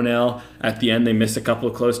a toenail. At the end, they miss a couple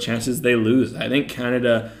of close chances. They lose. I think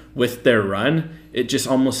Canada, with their run, it just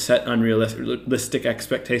almost set unrealistic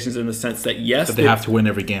expectations in the sense that, yes, they have to win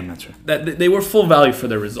every game. That's right. That they were full value for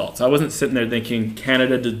their results. I wasn't sitting there thinking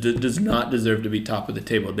Canada does not deserve to be top of the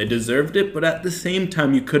table. They deserved it, but at the same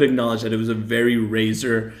time, you could acknowledge that it was a very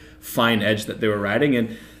razor fine edge that they were riding,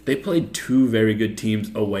 and they played 2 very good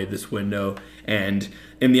teams away this window. And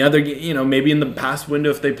in the other, maybe in the past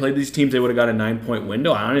window, if they played these teams, they would have got a 9-point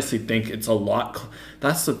window. I honestly think it's a lot.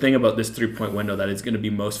 That's the thing about this 3-point window that is going to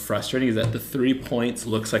be most frustrating, is that the 3 points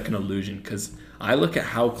looks like an illusion. Because I look at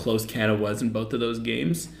how close Canada was in both of those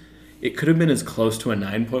games. It could have been as close to a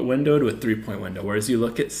 9-point window to a 3-point window. Whereas you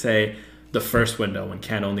look at, say, the first window when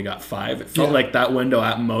Canada only got 5. It felt like that window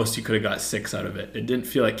at most you could have got 6 out of it. It didn't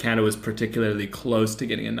feel like Canada was particularly close to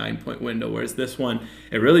getting a 9-point window, whereas this one,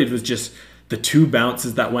 it really was just the 2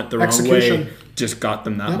 bounces that went the wrong way just got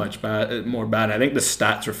them that much more bad. I think the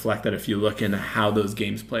stats reflect that if you look into how those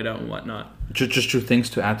games played out and whatnot. Just 2 things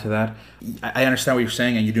to add to that. I understand what you're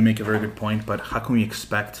saying, and you do make a very good point, but how can we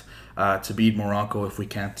expect to beat Morocco if we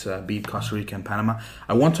can't beat Costa Rica and Panama?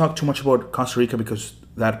 I won't talk too much about Costa Rica because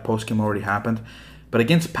that post-game already happened. But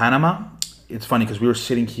against Panama, it's funny because we were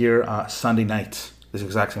sitting here Sunday night, this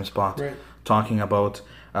exact same spot, talking about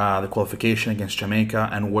the qualification against Jamaica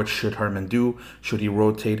and what should Herdman do. Should he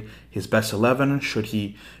rotate his best 11? Should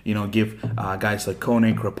he, give guys like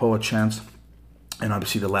Kone, Crepeau a chance? And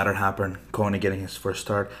obviously the latter happened, Kone getting his first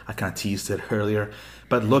start. I kind of teased it earlier.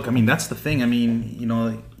 But look, that's the thing.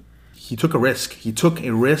 He took a risk. He took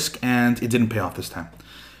a risk and it didn't pay off this time.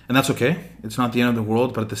 And that's okay. It's not the end of the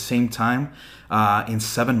world. But at the same time, in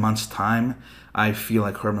 7 months' time, I feel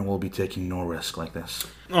like Herdman will be taking no risk like this.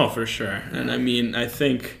 Oh, for sure. And I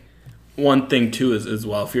think one thing too is as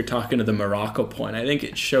well, if you're talking to the Morocco point, I think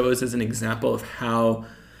it shows as an example of how,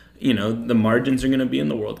 the margins are going to be in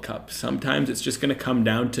the World Cup. Sometimes it's just going to come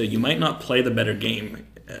down to you might not play the better game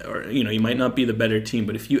or, you might not be the better team,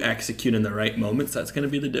 but if you execute in the right moments, that's going to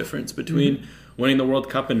be the difference between winning the World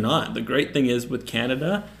Cup and not. The great thing is with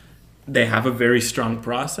Canada, they have a very strong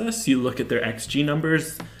process. You look at their XG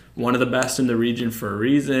numbers, one of the best in the region for a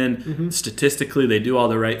reason. Statistically, they do all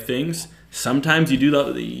the right things. Sometimes you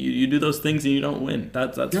do those things and you don't win.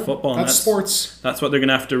 That's football. That's sports. That's what they're going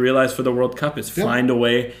to have to realize for the World Cup is find a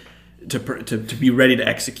way to be ready to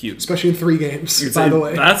execute. Especially in 3 games, by the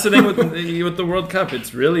way. That's the thing with the World Cup.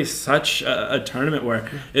 It's really such a tournament where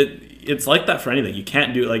it's like that for anything. You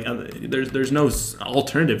can't do there's no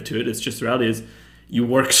alternative to it. It's just the reality is you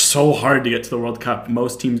work so hard to get to the World Cup.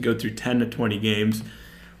 Most teams go through 10 to 20 games.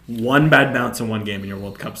 One bad bounce in one game and your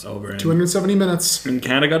World Cup's over. And 270 minutes. And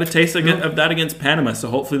Canada got a taste of that against Panama, so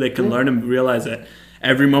hopefully they can learn and realize that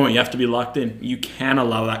every moment you have to be locked in. You can't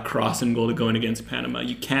allow that cross and goal to go in against Panama.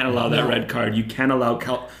 You can't allow that red card. You can't allow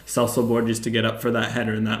Celso Borges to get up for that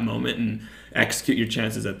header in that moment and execute your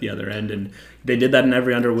chances at the other end. And they did that in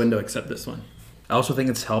every under window except this one. I also think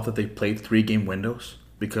it's helped that they played 3-game windows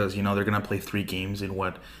because, they're going to play 3 games in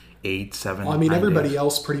 8, 7, well, everybody days.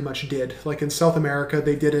 else pretty much did. Like in South America,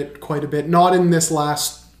 they did it quite a bit. Not in this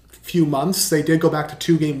last few months. They did go back to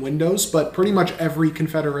 2-game windows, but pretty much every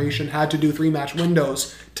confederation had to do 3-match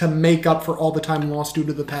windows to make up for all the time lost due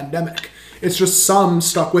to the pandemic. It's just some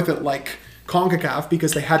stuck with it, like CONCACAF,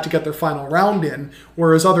 because they had to get their final round in,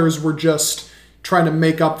 whereas others were just trying to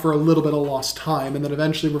make up for a little bit of lost time and then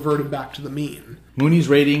eventually reverted back to the mean. Mooney's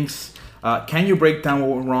ratings. Can you break down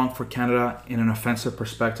what went wrong for Canada in an offensive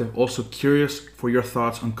perspective? Also curious for your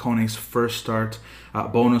thoughts on Kone's first start.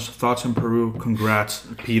 Bonus, thoughts on Peru. Congrats,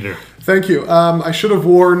 Peter. Thank you. I should have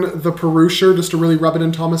worn the Peru shirt just to really rub it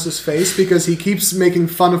in Thomas's face because he keeps making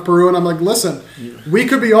fun of Peru. And I'm like, listen, we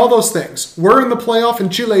could be all those things. We're in the playoff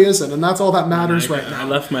and Chile isn't. And that's all that matters right now. I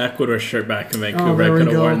left my Ecuador shirt back in Vancouver. I could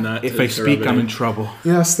have worn that. If I speak, I'm in trouble.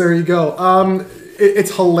 Yes, there you go.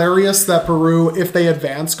 It's hilarious that Peru, if they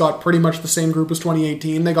advance, got pretty much the same group as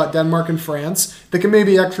 2018. They got Denmark and France. They can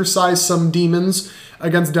maybe exercise some demons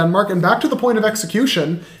against Denmark. And back to the point of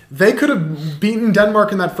execution, they could have beaten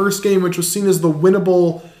Denmark in that first game, which was seen as the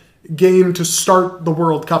winnable game to start the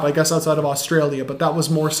World Cup, I guess outside of Australia. But that was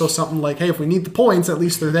more so something like, hey, if we need the points, at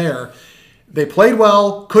least they're there. They played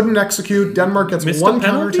well, couldn't execute. Denmark gets one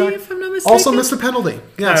counterattack. If I'm not mistaken. Also missed a penalty.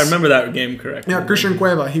 Yes. I remember that game correctly. Yeah, Christian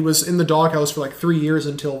Cueva. He was in the doghouse for like 3 years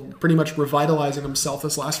until pretty much revitalizing himself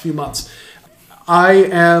this last few months. I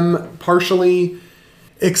am partially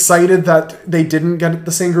excited that they didn't get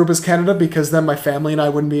the same group as Canada because then my family and I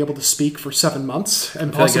wouldn't be able to speak for 7 months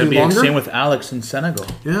and possibly longer. Same with Alex in Senegal.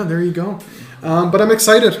 Yeah, there you go. But I'm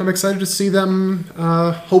excited. I'm excited to see them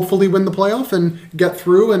hopefully win the playoff and get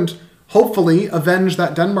through and hopefully avenge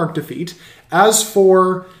that Denmark defeat. As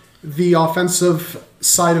for the offensive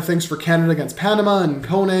side of things for Canada against Panama and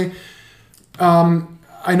Kone,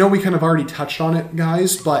 I know we kind of already touched on it,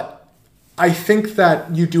 guys, but I think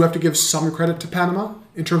that you do have to give some credit to Panama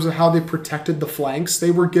in terms of how they protected the flanks.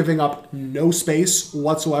 They were giving up no space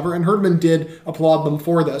whatsoever, and Herdman did applaud them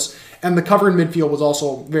for this. And the cover in midfield was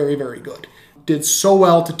also very, very good. Did so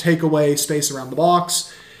well to take away space around the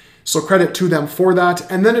box. So credit to them for that.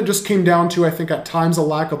 And then it just came down to, I think, at times a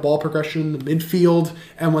lack of ball progression in the midfield.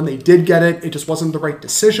 And when they did get it, it just wasn't the right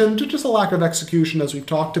decision. Just a lack of execution, as we've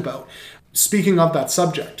talked about. Speaking of that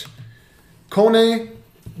subject, Kone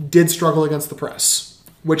did struggle against the press.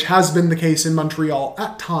 which has been the case in Montreal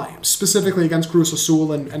at times, specifically against Cruz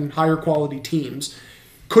Azul and higher quality teams.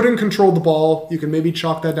 Couldn't control the ball. You can maybe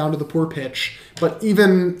chalk that down to the poor pitch. But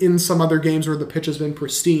even in some other games where the pitch has been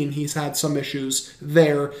pristine, he's had some issues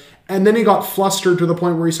there. And then he got flustered to the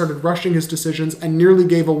point where he started rushing his decisions and nearly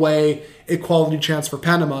gave away a quality chance for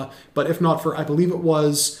Panama. But if not for, I believe it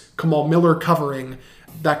was Kamal Miller covering,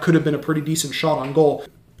 that could have been a pretty decent shot on goal.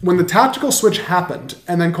 When the tactical switch happened,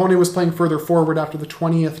 and then Kone was playing further forward after the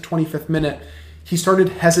 20th, 25th minute, he started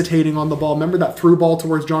hesitating on the ball. Remember that through ball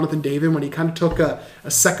towards Jonathan David when he kind of took a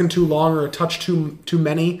second too long or a touch too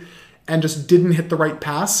many and just didn't hit the right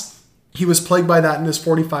pass? He was plagued by that in his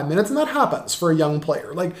 45 minutes, and that happens for a young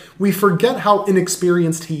player. Like, we forget how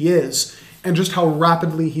inexperienced he is and just how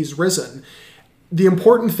rapidly he's risen. The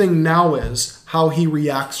important thing now is how he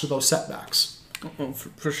reacts to those setbacks. Oh,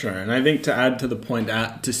 for sure. And I think to add to the point,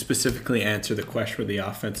 to specifically answer the question for the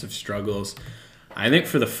offensive struggles, I think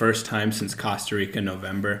for the first time since Costa Rica in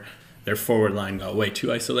November, their forward line got way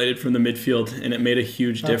too isolated from the midfield, and it made a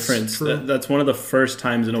huge difference. That's one of the first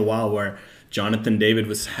times in a while where Jonathan David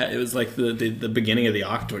it was like the beginning of the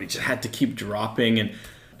October. He just had to keep dropping,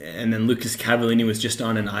 and then Lucas Cavallini was just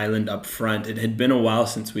on an island up front. It had been a while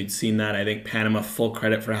since we'd seen that. I think Panama, full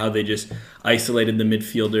credit for how they just isolated the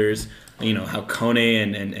midfielders. You know, how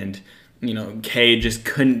Kone and Kay just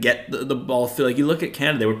couldn't get the ball through. Like, you look at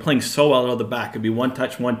Canada, they were playing so well out of the back. It'd be one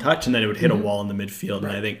touch, and then it would hit a wall in the midfield. Right.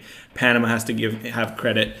 And I think Panama has to have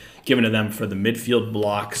credit given to them for the midfield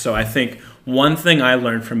block. So I think one thing I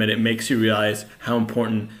learned from it makes you realize how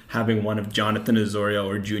important having one of Jonathan Osorio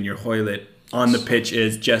or Junior Hoylett on the pitch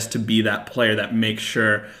is, just to be that player that makes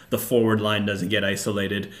sure the forward line doesn't get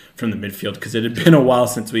isolated from the midfield, because it had been a while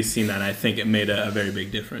since we've seen that. I think it made a very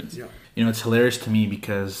big difference. Yeah. You know, it's hilarious to me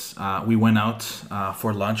because we went out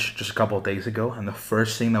for lunch just a couple of days ago, and the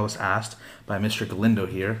first thing that was asked by Mr. Galindo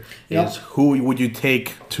here is, who would you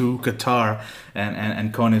take to Qatar?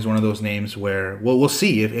 And Kone is one of those names where, well, we'll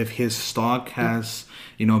see if his stock has,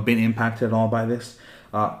 been impacted at all by this.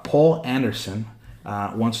 Paul Anderson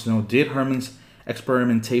wants to know, did Herman's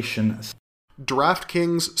experimentation...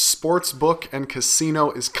 DraftKings Sportsbook and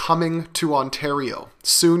Casino is coming to Ontario.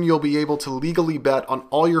 Soon you'll be able to legally bet on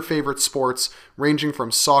all your favorite sports, ranging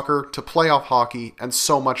from soccer to playoff hockey and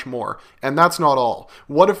so much more. And that's not all.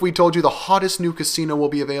 What if we told you the hottest new casino will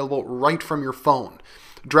be available right from your phone?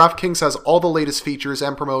 DraftKings has all the latest features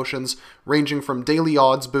and promotions, ranging from daily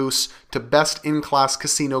odds boosts to best in-class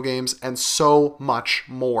casino games and so much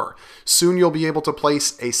more. Soon you'll be able to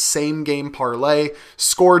place a same-game parlay,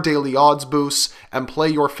 score daily odds boosts, and play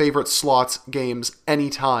your favorite slots games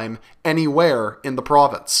anytime, anywhere in the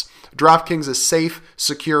province. DraftKings is safe,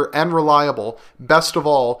 secure, and reliable. Best of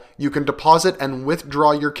all, you can deposit and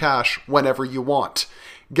withdraw your cash whenever you want.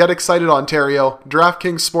 Get excited, Ontario.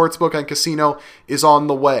 DraftKings Sportsbook and Casino is on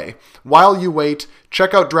the way. While you wait,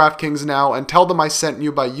 check out DraftKings now and tell them I sent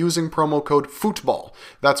you by using promo code FOOTBALL.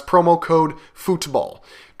 That's promo code FOOTBALL.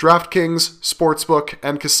 DraftKings Sportsbook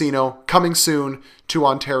and Casino coming soon to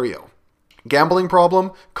Ontario. Gambling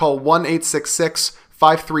problem? Call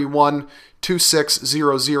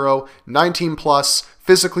 1-866-531-2600, 19 plus,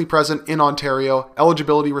 physically present in Ontario.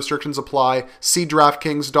 Eligibility restrictions apply. See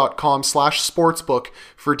DraftKings.com/sportsbook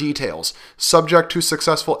for details. Subject to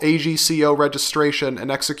successful AGCO registration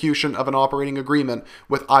and execution of an operating agreement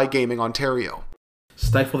with iGaming Ontario.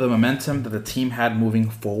 Stifle the momentum that the team had moving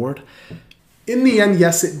forward? In the end,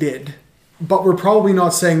 yes, it did. But we're probably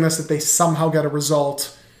not saying this that they somehow get a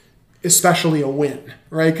result, especially a win,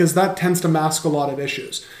 right? Because that tends to mask a lot of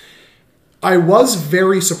issues. I was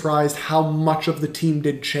very surprised how much of the team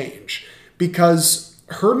did change, because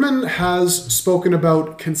Herdman has spoken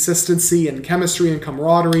about consistency and chemistry and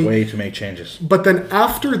camaraderie. Way to make changes. But then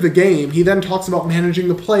after the game, he then talks about managing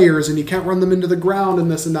the players and you can't run them into the ground and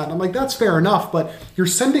this and that. And I'm like, that's fair enough, but you're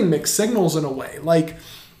sending mixed signals in a way. Like,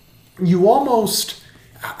 you almost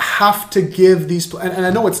have to give these... And I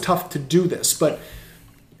know it's tough to do this, but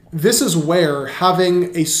this is where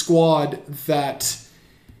having a squad that...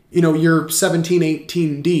 you're 17,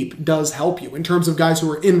 18 deep does help you in terms of guys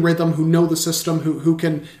who are in rhythm, who know the system, who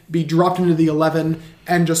can be dropped into the 11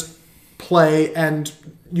 and just play, and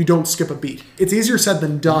you don't skip a beat. It's easier said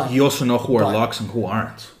than done. You also know who are locks and who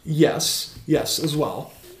aren't. Yes, as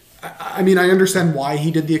well. I mean, I understand why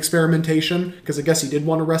he did the experimentation, because I guess he did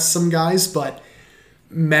want to rest some guys, but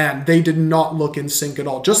man, they did not look in sync at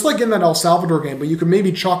all. Just like in that El Salvador game, but you could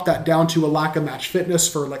maybe chalk that down to a lack of match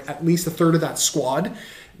fitness for like at least a third of that squad.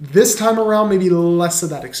 This time around, maybe less of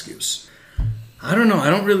that excuse. I don't know. I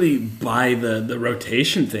don't really buy the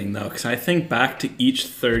rotation thing, though, because I think back to each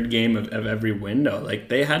third game of every window. Like,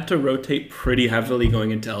 they had to rotate pretty heavily going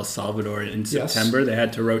into El Salvador in September. Yes. They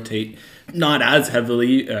had to rotate not as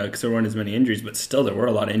heavily because there weren't as many injuries, but still there were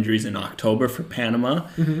a lot of injuries in October for Panama.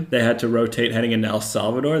 Mm-hmm. They had to rotate heading into El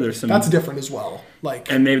Salvador. That's different as well.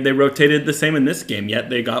 And they rotated the same in this game, yet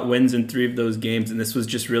they got wins in 3 of those games, and this was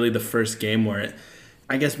just really the first game where it,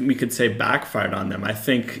 I guess we could say, backfired on them. I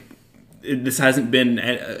think this hasn't been,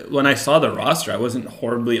 when I saw the roster, I wasn't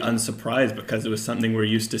horribly unsurprised because it was something we're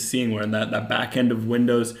used to seeing, where in that back end of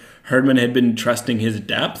windows, Herdman had been trusting his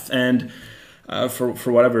depth, and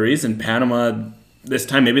for whatever reason, Panama, this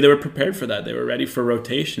time, maybe they were prepared for that. They were ready for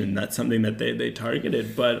rotation, and that's something that they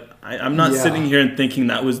targeted. But I'm not sitting here and thinking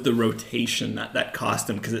that was the rotation that cost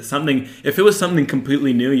them, because it's something, if it was something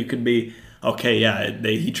completely new, you could be, okay, yeah,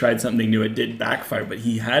 he tried something new, it did backfire, but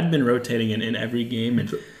he had been rotating in every game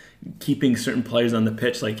and keeping certain players on the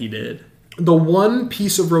pitch like he did. The one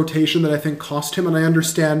piece of rotation that I think cost him, and I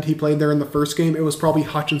understand he played there in the first game, it was probably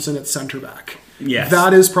Hutchinson at center back. Yes.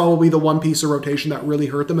 That is probably the one piece of rotation that really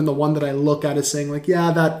hurt them, and the one that I look at is saying, like,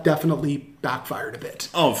 yeah, that definitely backfired a bit.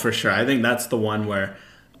 Oh, for sure. I think that's the one where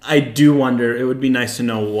I do wonder, it would be nice to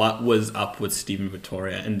know what was up with Steven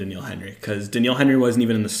Vittoria and Daniil Henry, because Daniil Henry wasn't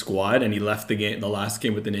even in the squad, and he left the last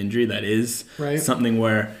game with an injury. That is something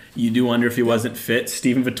where you do wonder if he wasn't fit.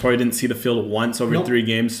 Steven Vittoria didn't see the field once over 3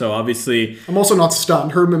 games, so obviously... I'm also not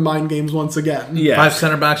stunned. Herdman mind games once again. Yeah. 5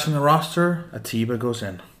 center backs in the roster, Atiba goes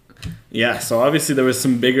in. Yeah, so obviously there was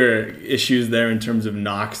some bigger issues there in terms of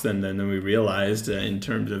knocks than we realized in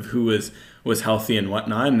terms of who was healthy and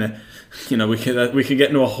whatnot. And we could get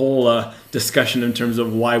into a whole discussion in terms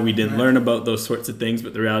of why we didn't learn about those sorts of things.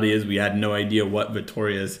 But the reality is we had no idea what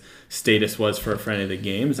Vittoria's status was for any of the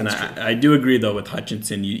games. And I do agree though with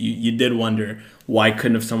Hutchinson. You did wonder why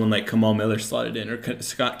couldn't have someone like Kamal Miller slotted in or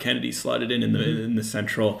Scott Kennedy slotted in the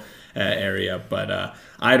central area, but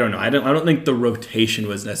I don't know. I don't think the rotation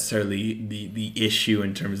was necessarily the issue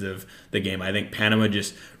in terms of the game. I think Panama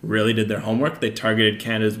just really did their homework. They targeted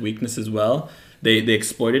Canada's weakness as well. They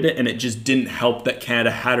exploited it, and it just didn't help that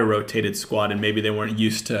Canada had a rotated squad, and maybe they weren't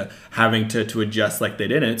used to having to adjust like they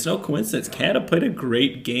did. And it's no coincidence. Canada played a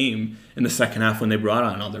great game in the second half when they brought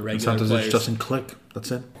on all the regular players. Sometimes it just doesn't click. That's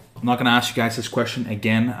it. I'm not going to ask you guys this question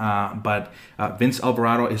again, but Vince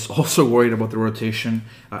Alvarado is also worried about the rotation.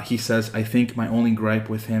 He says, I think my only gripe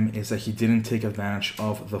with him is that he didn't take advantage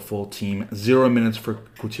of the full team. 0 minutes for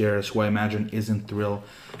Gutierrez, who I imagine isn't thrilled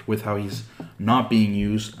with how he's not being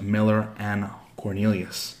used, Miller and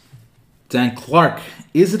Cornelius. Dan Clark,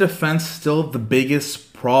 is the defense still the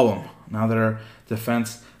biggest problem? Now that our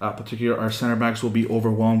defense, particularly our center backs, will be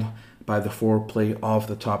overwhelmed by the foreplay of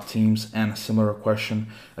the top teams. And a similar question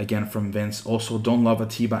again from Vince. Also, don't love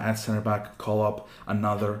Atiba at center back. Call up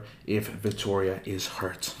another if Vittoria is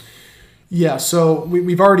hurt. Yeah, so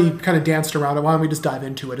we've already kind of danced around it. Why don't we just dive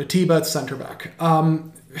into it? Atiba at center back.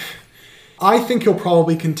 I think he'll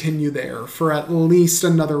probably continue there for at least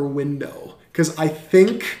another window, because I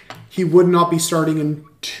think he would not be starting in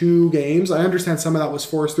 2 games. I understand some of that was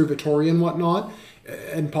forced through Vittoria and whatnot,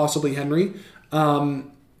 and possibly Henry.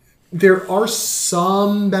 There are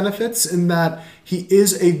some benefits in that he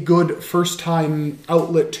is a good first-time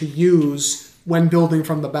outlet to use when building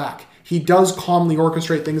from the back. He does calmly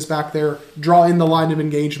orchestrate things back there, draw in the line of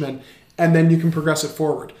engagement, and then you can progress it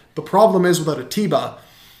forward. The problem is without Atiba,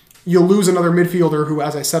 you'll lose another midfielder who,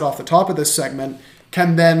 as I said off the top of this segment,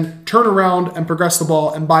 can then turn around and progress the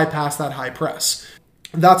ball and bypass that high press.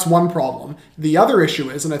 That's one problem. The other issue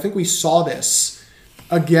is, and I think we saw this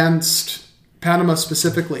against Panama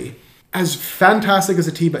specifically, as fantastic as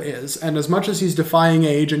Atiba is, and as much as he's defying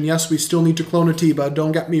age, and yes, we still need to clone Atiba,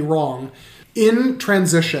 don't get me wrong, in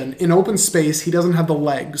transition, in open space, he doesn't have the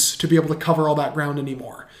legs to be able to cover all that ground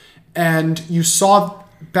anymore. And you saw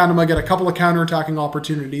Panama get a couple of counterattacking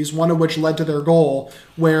opportunities, one of which led to their goal,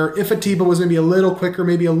 where if Atiba was maybe a little quicker,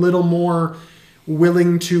 maybe a little more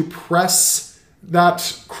willing to press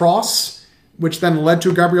that cross, which then led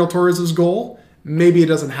to Gabriel Torres' goal, maybe it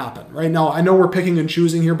doesn't happen. Right now, I know we're picking and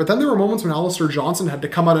choosing here, but then there were moments when Alistair Johnson had to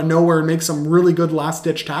come out of nowhere and make some really good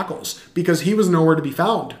last-ditch tackles because he was nowhere to be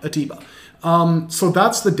found, Atiba. So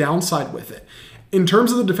that's the downside with it. In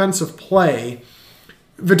terms of the defensive play,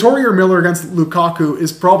 Vittoria or Miller against Lukaku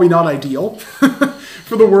is probably not ideal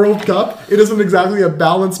for the World Cup. It isn't exactly a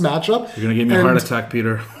balanced matchup. You're going to give me a heart attack,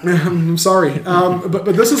 Peter. I'm sorry.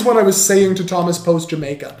 But this is what I was saying to Thomas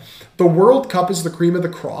post-Jamaica. The World Cup is the cream of the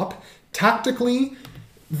crop. Tactically,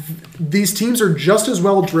 these teams are just as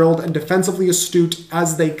well drilled and defensively astute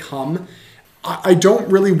as they come. I don't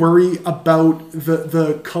really worry about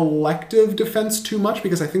the collective defense too much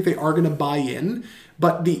because I think they are going to buy in.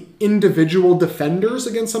 But the individual defenders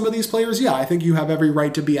against some of these players, yeah, I think you have every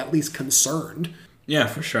right to be at least concerned. Yeah,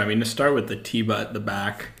 for sure. I mean, to start with the Tiba at the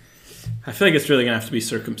back, I feel like it's really going to have to be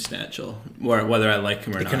circumstantial, whether I like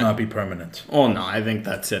him or not. It cannot be permanent. Oh, no, I think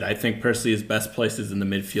that's it. I think personally his best place is in the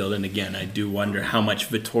midfield. And again, I do wonder how much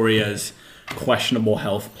Vitoria's questionable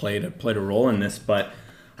health played a role in this. But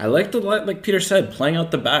I like Peter said, playing out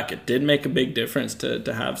the back. It did make a big difference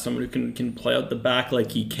to have someone who can play out the back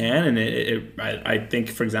like he can. And I think,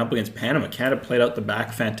 for example, against Panama, Canada played out the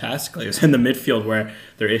back fantastically. It was in the midfield where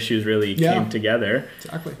their issues really came together.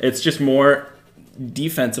 Exactly. It's just more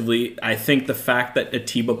defensively. I think the fact that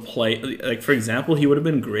Atiba played, like for example, he would have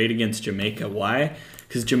been great against Jamaica. Why?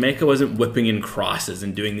 Because Jamaica wasn't whipping in crosses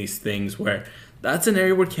and doing these things where that's an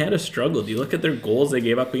area where Canada struggled. You look at their goals they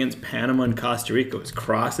gave up against Panama and Costa Rica. It was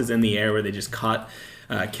crosses in the air where they just caught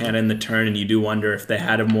Canada in the turn, and you do wonder if they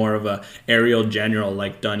had a more of a aerial general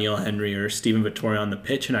like Daniel Henry or Stephen Vittoria on the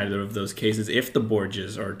pitch in either of those cases, if the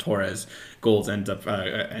Borges or Torres goals end up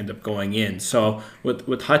going in. So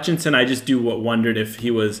with Hutchinson, I just wondered if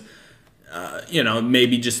he was,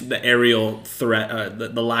 maybe just the aerial threat,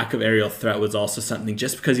 the lack of aerial threat was also something.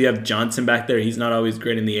 Just because you have Johnson back there, he's not always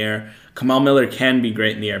great in the air. Kamal Miller can be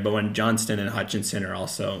great in the air, but when Johnston and Hutchinson are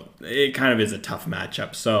also, it kind of is a tough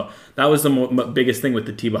matchup. So that was the biggest thing with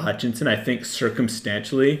the Tiba Hutchinson. I think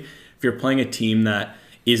circumstantially, if you're playing a team that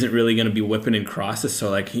isn't really going to be whipping in crosses, so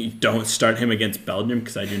like you don't start him against Belgium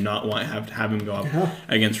because I do not want to have him go up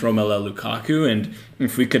against Romelu Lukaku. And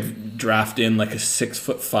if we could draft in like a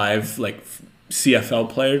 6'5" like CFL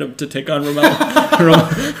player to take on Romelu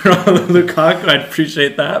Lukaku, I'd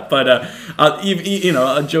appreciate that.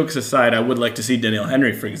 But jokes aside, I would like to see Daniel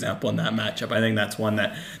Henry, for example, in that matchup. I think that's one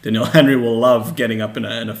that Daniel Henry will love, getting up in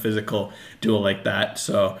a physical duel like that.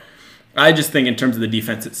 So I just think in terms of the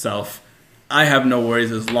defense itself, I have no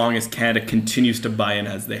worries as long as Canada continues to buy in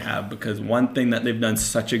as they have, because one thing that they've done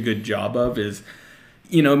such a good job of is,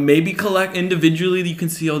 maybe collect individually, you can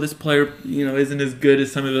see, this player, isn't as good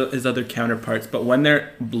as some of his other counterparts. But when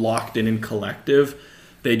they're locked in collective,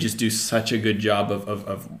 they just do such a good job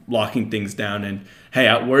of locking things down. And, hey,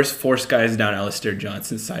 at worst, force guys down Alistair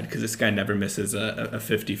Johnson's side, because this guy never misses a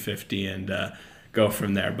 50-50 and go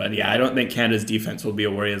from there. But, yeah, I don't think Canada's defense will be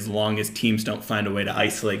a worry as long as teams don't find a way to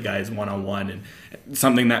isolate guys one-on-one, and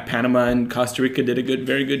something that Panama and Costa Rica did a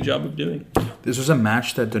very good job of doing. This was a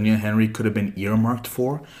match that Daniel Henry could have been earmarked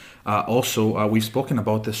for. We've spoken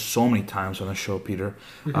about this so many times on the show, Peter.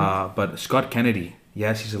 But Scott Kennedy,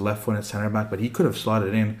 yes, he's a left-footed center back, but he could have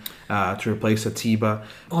slotted in to replace Atiba.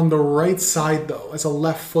 On the right side, though, as a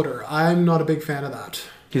left footer, I'm not a big fan of that.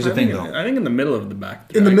 Here's the thing, though. I think in the middle of the back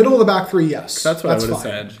three. In the middle of the back three, yes. That's what I would have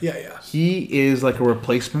said. Yeah. He is like a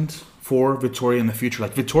replacement for Vittoria in the future.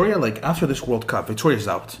 Like Vittoria, after this World Cup, Vittoria's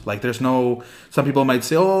out. There's no. Some people might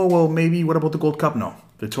say, "Oh, well, maybe what about the Gold Cup?" No,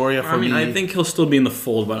 Vittoria. I think he'll still be in the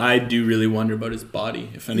fold, but I do really wonder about his body.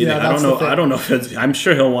 If anything, I don't know. I don't know if it's. I'm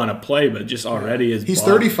sure he'll want to play, but just already his. He's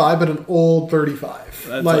body, 35, but an old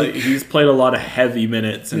 35. He's played a lot of heavy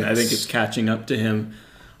minutes, and I think it's catching up to him.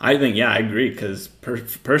 I think, I agree, because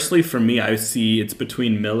personally for me, I see it's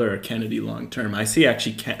between Miller or Kennedy long term. I see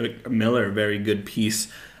actually Miller a very good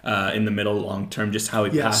piece in the middle long term, just how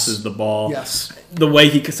he passes the ball. Yes. The way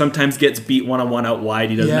he sometimes gets beat one-on-one out wide,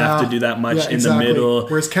 he doesn't have to do that much in the middle.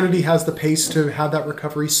 Whereas Kennedy has the pace to have that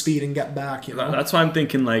recovery speed and get back. That's why I'm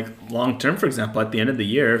thinking long term, for example, at the end of the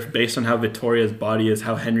year, based on how Vittoria's body is,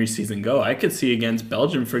 how Henry's season go, I could see against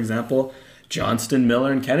Belgium, for example, Johnston,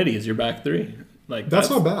 Miller, and Kennedy as your back three. That's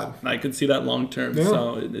not bad. I could see that long term. Yeah.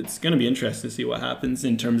 So it's going to be interesting to see what happens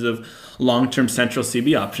in terms of long term central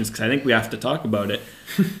CB options, because I think we have to talk about it.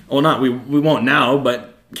 We won't now, but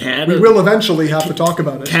Canada. We will eventually have to talk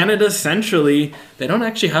about it. Canada centrally, they don't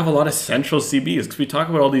actually have a lot of central CBs, because we talk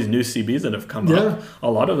about all these new CBs that have come up. A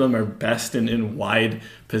lot of them are best in wide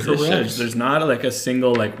positions. Correct. There's not a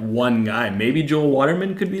single one guy. Maybe Joel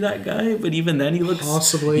Waterman could be that guy, but even then he looks.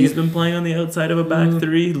 Possibly. He's been playing on the outside of a back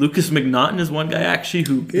three. Lucas McNaughton is one guy actually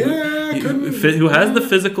who has the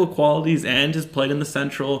physical qualities and has played in the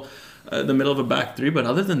central. The middle of a back three, but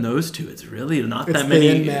other than those two, it's really not that many.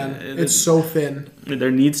 It's thin, man. It's so thin.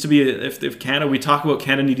 There needs to be, if Canada, we talk about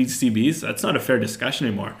Canada needing CBs, that's not a fair discussion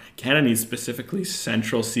anymore. Canada needs specifically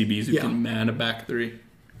central CBs who can man a back three.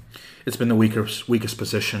 It's been the weakest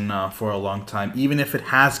position for a long time, even if it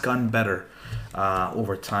has gotten better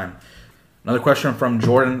over time. Another question from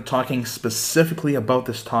Jordan, talking specifically about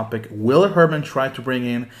this topic. Will Herman try to bring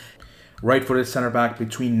in right-footed center back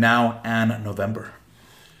between now and November?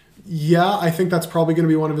 Yeah, I think that's probably going to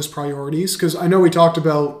be one of his priorities, because I know we talked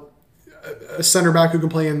about a center back who can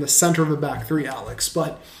play in the center of the back three, Alex,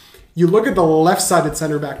 but you look at the left-sided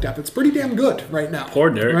center back depth, it's pretty damn good right now. Poor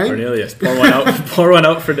Derek right? Cornelius. Pour one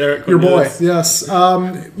out for Derek Your Cornelius. boy, yes.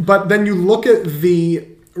 But then you look at the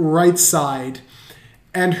right side,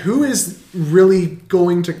 and who is really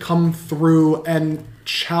going to come through and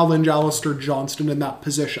challenge Alistair Johnston in that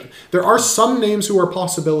position? There are some names who are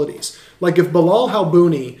possibilities. Like if Bilal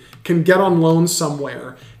Halbouni can get on loan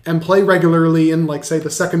somewhere and play regularly in, like, say, the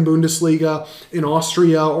second Bundesliga in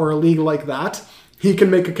Austria or a league like that, he can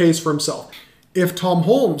make a case for himself. If Tom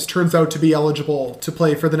Holmes turns out to be eligible to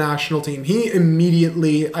play for the national team, he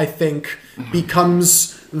immediately, I think,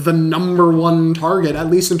 becomes the number one target, at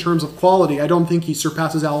least in terms of quality. I don't think he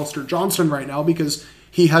surpasses Alistair Johnston right now because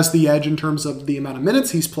he has the edge in terms of the amount of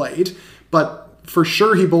minutes he's played, but for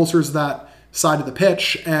sure he bolsters that side of the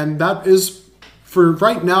pitch, and that is, for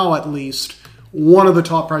right now at least, one of the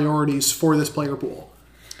top priorities for this player pool.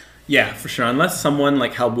 Yeah, for sure. Unless someone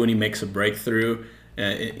like Halbouni makes a breakthrough,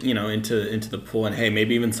 into the pool, and hey,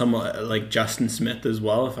 maybe even someone like Justin Smith as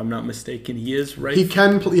well, if I'm not mistaken. He is right. He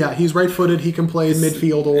can, he's right-footed. He can play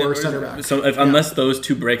midfield or center back. So unless those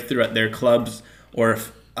two break through at their clubs, or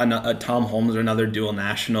if a Tom Holmes or another dual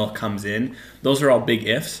national comes in, those are all big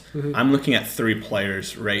ifs. Mm-hmm. I'm looking at 3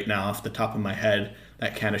 players right now off the top of my head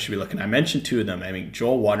that Canada should be looking at. I mentioned 2 of them. I mean,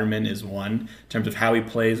 Joel Waterman is one in terms of how he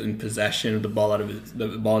plays in possession of the ball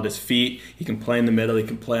at his feet. He can play in the middle. He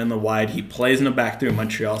can play on the wide. He plays in the back three in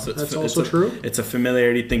Montreal. So that's also true. It's a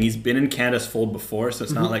familiarity thing. He's been in Canada's fold before, so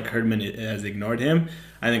it's not like Herdman has ignored him.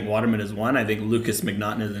 I think Waterman is one. I think Lucas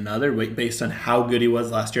McNaughton is another, based on how good he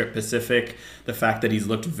was last year at Pacific, the fact that he's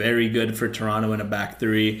looked very good for Toronto in a back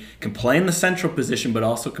three, can play in the central position, but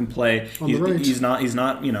also can play. On the right. He's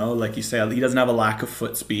not, like you say, he doesn't have a lack of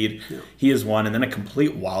foot speed. Yeah. He is one. And then a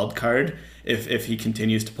complete wild card, if he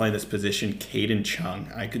continues to play this position, Caden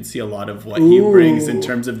Chung. I could see a lot of what he brings in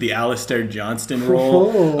terms of the Alistair Johnston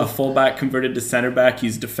role. A fullback converted to center back.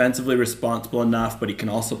 He's defensively responsible enough, but he can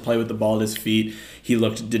also play with the ball at his feet. He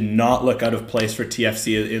did not look out of place for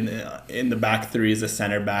TFC in the back three as a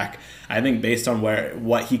center back. I think based on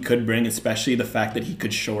what he could bring, especially the fact that he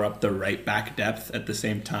could shore up the right back depth at the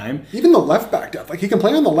same time. Even the left back depth. Like, he can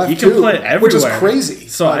play on the left, he can play everywhere, which is crazy.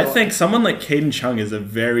 So I think someone like Caden Chung is a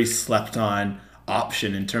very slept-on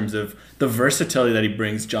option in terms of the versatility that he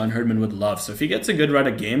brings. John Herdman would love. So if he gets a good run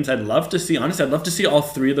of games, I'd love to see all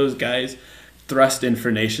 3 of those guys thrust in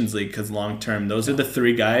for Nations League, because long-term, those are the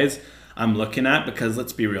 3 guys I'm looking at, because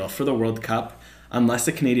let's be real, for the World Cup, unless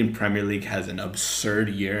the Canadian Premier League has an absurd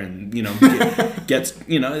year and gets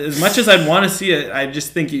as much as I'd want to see it, I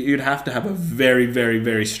just think you'd have to have a very, very,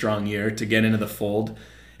 very strong year to get into the fold.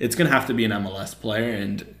 It's going to have to be an MLS player,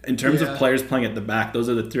 and in terms of players playing at the back, those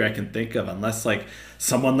are the 3 I can think of, unless like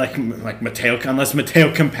someone like Mateo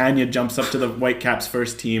Campagna jumps up to the Whitecaps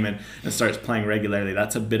first team and starts playing regularly.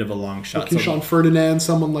 That's a bit of a long shot. Keyshawn Ferdinand,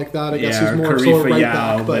 someone like that. I guess he's more sort of right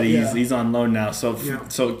back, but he's on loan now. So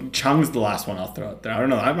Chung's the last one I'll throw out there. I don't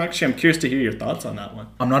know. I'm curious to hear your thoughts on that one.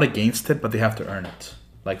 I'm not against it, but they have to earn it.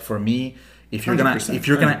 Like, for me, if you're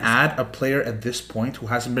gonna add a player at this point who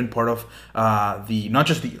hasn't been part of the not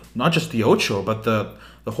just the Ocho, but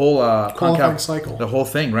the whole qualifying cycle, the whole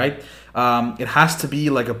thing, right? It has to be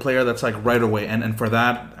like a player that's like right away, and for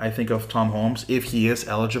that I think of Tom Holmes if he is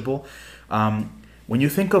eligible. When you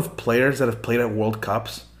think of players that have played at World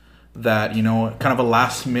Cups, that kind of a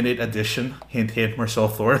last minute addition, hint Marcel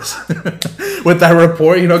Flores, with that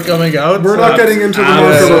report coming out. We're not getting into the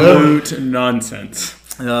absolute nonsense.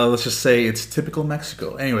 Let's just say it's typical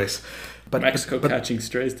Mexico. Anyways, Mexico catching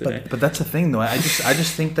strays today. But that's the thing, though. I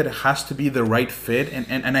just think that it has to be the right fit,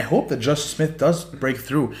 and I hope that Justin Smith does break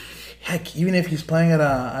through. Heck, even if he's playing at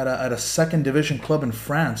a second division club in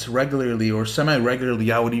France regularly or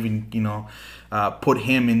semi-regularly, I would even put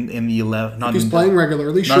him in the 11. If he's playing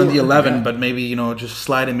regularly, not in the 11, but maybe just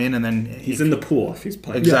slide him in, and then he's in the pool if he's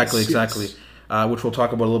playing. Exactly. Yes. Which we'll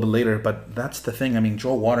talk about a little bit later. But that's the thing. I mean,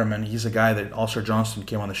 Joel Waterman, he's a guy that Alistair Johnston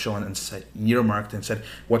came on the show and said, earmarked and said,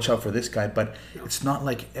 watch out for this guy. But it's not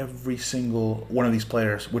like every single one of these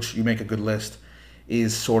players, which you make a good list,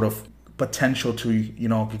 is sort of potential to,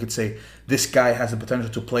 you could say, this guy has the potential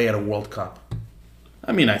to play at a World Cup.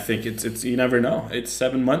 I mean, I think it's you never know. It's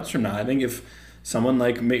 7 months from now. I think if someone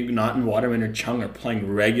like McNaughton, Waterman, or Chung are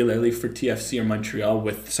playing regularly for TFC or Montreal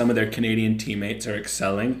with some of their Canadian teammates are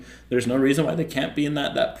excelling, there's no reason why they can't be in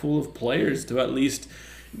that pool of players to at least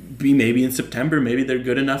be maybe in September. Maybe they're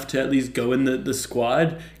good enough to at least go in the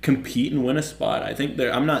squad, compete, and win a spot. I think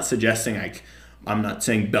I'm not suggesting like I'm not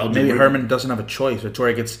saying Belgium. Maybe would- Herman doesn't have a choice.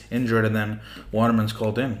 Victoria gets injured and then Waterman's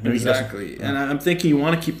called in. Maybe he doesn't. Exactly. And I'm thinking you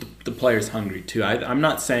want to keep the players hungry too. I'm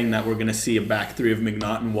not saying that we're going to see a back three of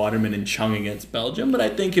McNaughton, Waterman, and Chung against Belgium, but I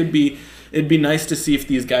think it'd be nice to see if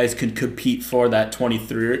these guys could compete for that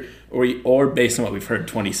 23 or based on what we've heard,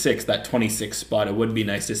 26, that 26 spot. It would be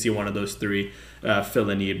nice to see one of those three fill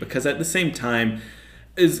a need, because at the same time,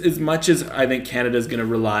 as much as I think Canada's going to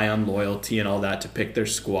rely on loyalty and all that to pick their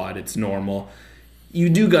squad, it's normal. You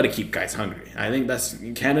do got to keep guys hungry. I think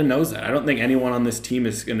Canada knows that. I don't think anyone on this team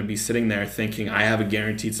is going to be sitting there thinking I have a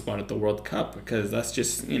guaranteed spot at the World Cup, because that's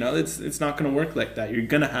just, it's not going to work like that. You're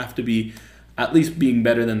going to have to be at least being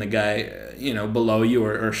better than the guy, below you,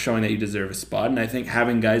 or showing that you deserve a spot. And I think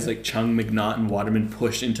having guys like Chung, McNaughton, Waterman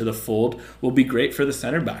pushed into the fold will be great for the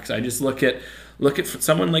center backs. I just look at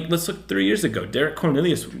someone like, let's look 3 years ago. Derek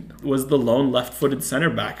Cornelius was the lone left-footed center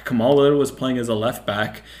back. Kamal Lillard was playing as a left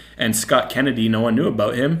back, and Scott Kennedy, no one knew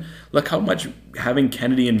about him. Look how much having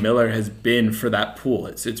Kennedy and Miller has been for that pool.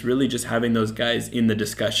 It's really just having those guys in the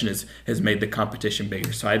discussion has made the competition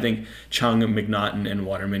bigger. So I think Chung, McNaughton, and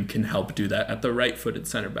Waterman can help do that at the right-footed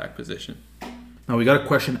center back position. Now, we got a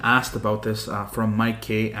question asked about this from Mike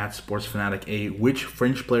K at Sports Fanatic A. Which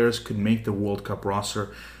French players could make the World Cup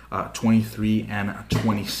roster 23 and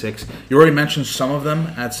 26? You already mentioned some of them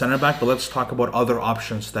at center back, but let's talk about other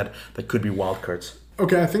options that could be wildcards.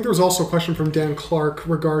 Okay, I think there was also a question from Dan Clark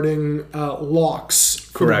regarding locks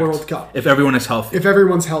for Correct. the World Cup. If everyone is healthy. If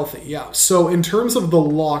everyone's healthy, yeah. So in terms of the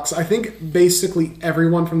locks, I think basically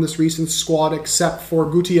everyone from this recent squad except for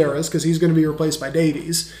Gutierrez, because he's going to be replaced by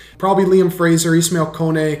Davies. Probably Liam Fraser, Ismail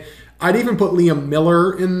Kone. I'd even put Liam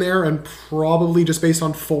Miller in there, and probably just based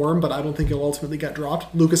on form, but I don't think he'll ultimately get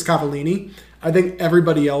dropped. Lucas Cavallini. I think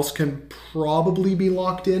everybody else can probably be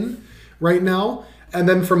locked in right now. And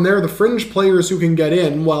then from there, the fringe players who can get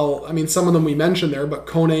in, well, I mean, some of them we mentioned there, but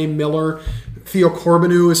Kone, Miller, Theo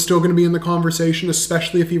Corbeanu is still going to be in the conversation,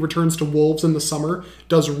 especially if he returns to Wolves in the summer,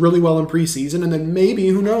 does really well in preseason, and then maybe,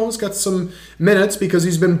 who knows, gets some minutes because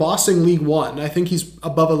he's been bossing League One. I think he's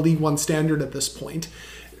above a League One standard at this point.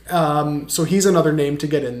 So he's another name to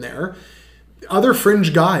get in there. Other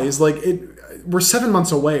fringe guys, we're 7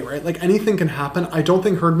 months away, right? Like, anything can happen. I don't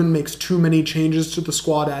think Herdman makes too many changes to the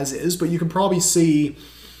squad as is, but you can probably see...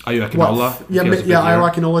 Ayo Akinola?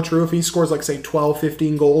 Ayo Akinola, true. If he scores, say, 12,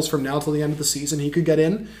 15 goals from now till the end of the season, he could get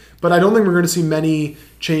in. But I don't think we're going to see many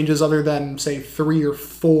changes other than, say, 3 or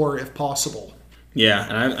 4 if possible. Yeah,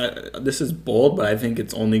 and I this is bold, but I think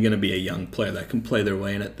it's only going to be a young player that can play their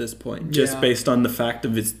way in at this point. Just based on the fact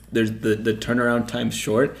of there's the turnaround time's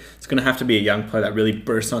short. It's going to have to be a young player that really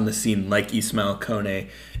bursts on the scene like Ismail Kone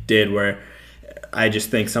did, where I just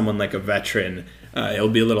think someone like a veteran, it'll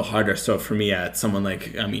be a little harder. So for me, it's someone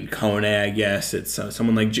like, Kone, I guess. It's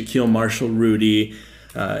someone like Jaquil Marshall-Rudy.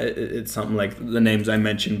 It's something like the names I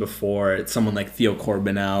mentioned before. It's someone like Theo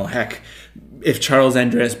Corbeanu. Heck, if Charles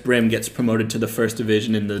Andreas Brim gets promoted to the first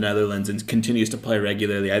division in the Netherlands and continues to play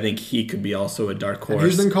regularly, I think he could be also a dark horse.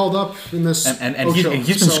 And he's been called up in this. And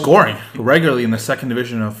he's been scoring regularly in the second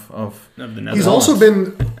division of the Netherlands. He's also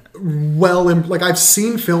been I've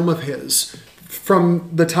seen film of his from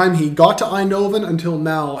the time he got to Eindhoven until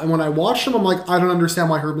now, and when I watched him, I'm like, I don't understand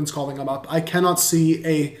why Herdman's calling him up. I cannot see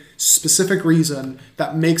a specific reason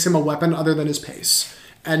that makes him a weapon other than his pace.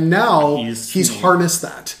 And now he's harnessed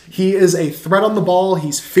that. He is a threat on the ball.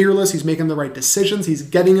 He's fearless. He's making the right decisions. He's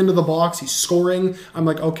getting into the box. He's scoring. I'm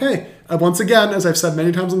like, okay. Once again, as I've said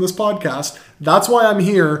many times on this podcast, that's why I'm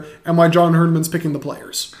here and why John Herdman's picking the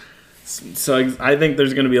players. So I think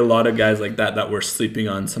there's going to be a lot of guys like that we're sleeping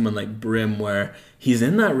on. Someone like Brim, where he's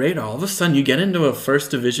in that radar. All of a sudden, you get into a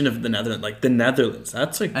first division of the Netherlands, like the Netherlands.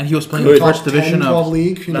 That's like, and he was playing in the first division of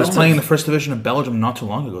league. He was playing in the first division of Belgium not too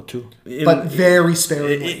long ago too. But very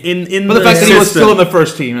sparingly. But the fact that he was still in the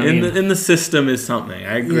first team, in the system is something.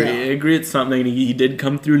 I agree. Yeah. I agree. It's something. He did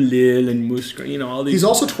come through Lille and Mouscron. All these. He's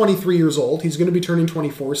also 23 years old. He's going to be turning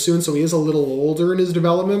 24 soon, so he is a little older in his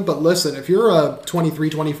development. But listen, if you're a 23,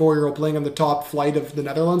 24-year-old playing on the top flight of the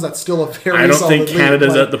Netherlands, that's still a very. I don't think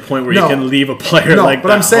Canada's at the point where you can leave a player like that.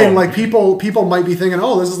 But I'm saying, people might be thinking,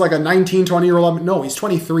 oh, this is like a 19, 20-year-old. No, he's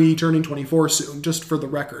 23, turning 24 soon, just for the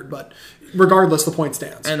record. But regardless, the point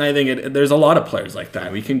stands. And I think there's a lot of players like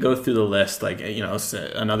that. We can go through the list.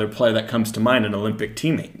 Another player that comes to mind, an Olympic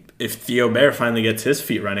teammate. If Theo Bair finally gets his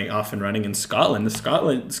feet off and running in Scotland,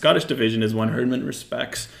 the Scottish division is one Herdman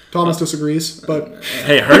respects. Thomas disagrees, but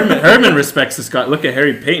hey, Herdman respects the Scot. Look at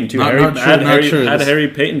Harry Payton too. Harry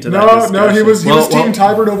Payton to that discussion. No, he was team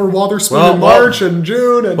Tybert over Waterspoon in March and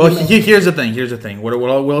June. And, here's the thing. What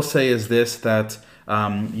I will say is this: that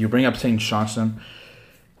you bring up St. Johnstone.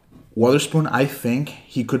 Witherspoon, I think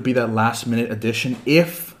he could be that last-minute addition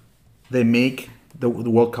if they make the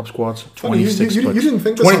World Cup squads 26 you players. didn't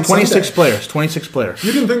think this on 26 Sunday. players. 26 players.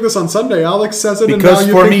 You didn't think this on Sunday. Alex says it, and now Because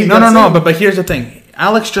you for think me, he no, gets in. but here's the thing.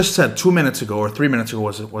 Alex just said 2 minutes ago or 3 minutes ago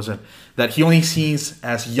was it that he only sees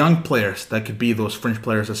as young players that could be those fringe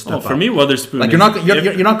players that step up. For me, Witherspoon. Like you're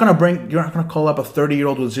not gonna call up a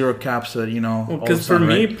 30-year-old with 0 caps that all Because of a for sudden,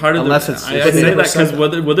 me, right? part of Unless the it's I say that 100%.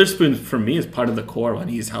 because Witherspoon for me is part of the core when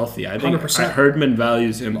he's healthy. I think 100%. Herdman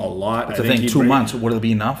values him a lot. That's the thing. 2 months would it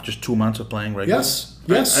be enough? Just 2 months of playing regular? Yes.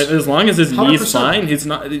 As long as his knee's 100%. fine, he's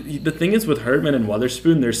not. The thing is with Herdman and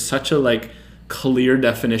Witherspoon, there's such a clear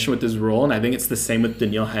definition with his role, and I think it's the same with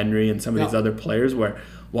Daniil Henry and some of these other players where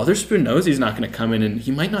Witherspoon knows he's not going to come in and he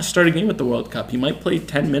might not start a game at the World Cup. He might play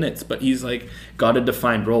 10 minutes, but he's got a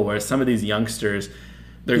defined role. Whereas some of these youngsters,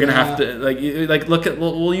 they're going to have to look at.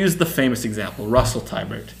 We'll use the famous example, Russell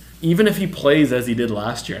Teibert. Even if he plays as he did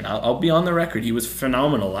last year, and I'll be on the record, he was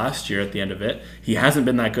phenomenal last year at the end of it. He hasn't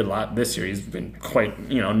been that good this year. He's been quite,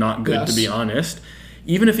 not good to be honest.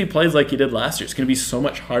 Even if he plays like he did last year, it's going to be so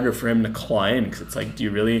much harder for him to claw in because it's do you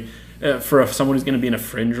really, for someone who's going to be in a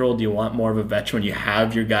fringe role, do you want more of a veteran when you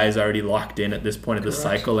have your guys already locked in at this point of the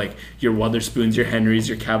cycle, like your Witherspoons, your Henrys,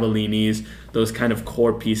 your Cavallini's, those kind of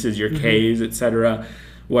core pieces, your K's, etc.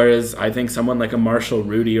 Whereas I think someone like a Marshall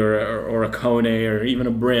Rudy or a Kone or even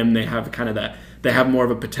a Brim, they have kind of that. They have more of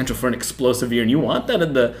a potential for an explosive year, and you want that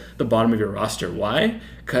at the bottom of your roster. Why?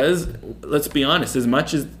 Because let's be honest, as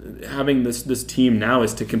much as having this team now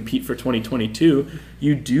is to compete for 2022,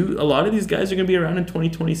 a lot of these guys are going to be around in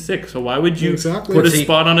 2026. So why would you put a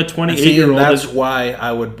spot on a 28-year-old? That's why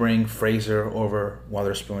I would bring Fraser over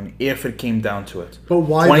Witherspoon if it came down to it. But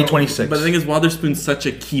why 2026? But the thing is, Witherspoon's such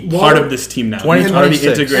a key part of this team now. 2026. He's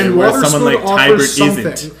already integrated, And whereas someone like offers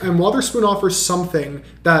Teibert isn't. And Witherspoon offers something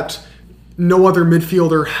that no other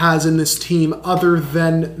midfielder has in this team other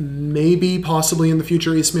than maybe possibly in the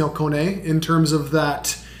future Ismail Kone in terms of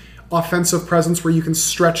that offensive presence where you can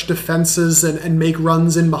stretch defenses and make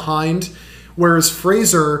runs in behind. Whereas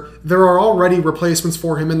Fraser, there are already replacements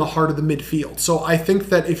for him in the heart of the midfield. So I think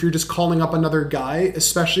that if you're just calling up another guy,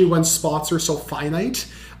 especially when spots are so finite,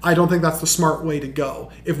 I don't think that's the smart way to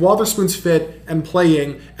go. If Witherspoon's fit and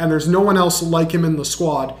playing and there's no one else like him in the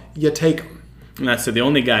squad, you take him. And that's the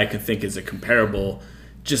only guy I can think is a comparable,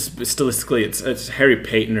 just stylistically, it's Harry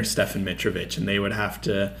Payton or Stefan Mitrovic, and they would have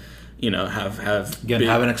to, have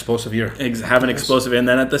have an explosive year. Have an explosive, and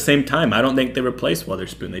then at the same time, I don't think they replace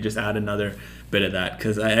Witherspoon. They just add another bit of that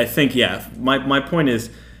because I think, my point is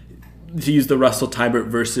to use the Russell Teibert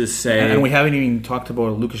versus say, and we haven't even talked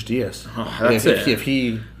about Lucas Diaz. If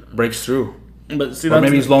he breaks through. But see, or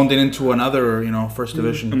maybe he's loaned into another, first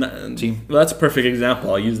division team. Well, that's a perfect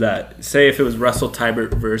example. I'll use that. Say if it was Russell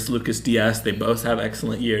Teibert versus Lucas Diaz, they both have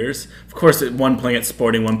excellent years. Of course, one playing at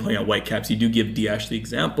Sporting, one playing at Whitecaps. You do give Diaz the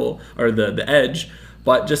example or the edge.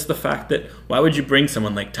 But just the fact that why would you bring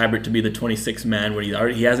someone like Teibert to be the 26th man when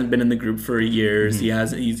he hasn't been in the group for years?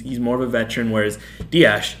 Mm-hmm. He's more of a veteran, whereas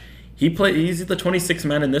Diaz. He's the 26th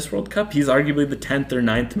man in this World Cup. He's arguably the 10th or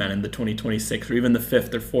 9th man in the 2026, or even the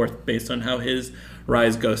 5th or 4th, based on how his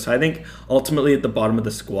rise goes. So I think ultimately at the bottom of the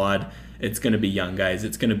squad, it's going to be young guys.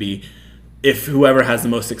 It's going to be if whoever has the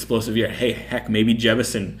most explosive year. Hey, heck, maybe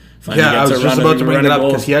Jevison finally gets I was a just run about to bring it up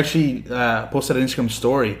goals. because he actually posted an Instagram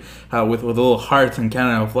story with a little heart and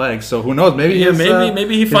Canada flag. So who knows? Maybe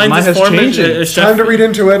maybe he finds his form. Time to read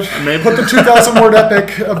into it. Put the 2,000-word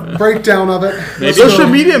epic breakdown of it. Social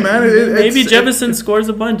media, man. Maybe Jevison scores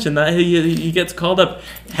a bunch and that he gets called up.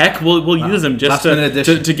 Heck, we'll use him just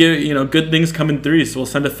to give good things coming through. So we'll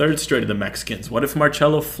send a third straight to the Mexicans. What if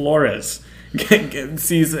Marcelo Flores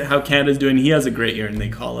sees how Canada's doing? He has a great year and they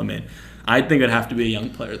call him in. I think it'd have to be a young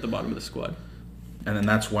player at the bottom of the squad. And then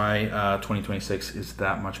that's why 2026 is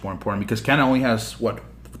that much more important because Canada only has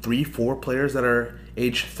 3-4 players that are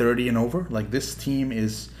age 30 and over. Like this team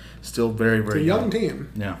is still very, very young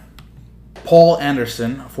team. Yeah. Paul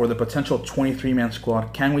Anderson for the potential 23-man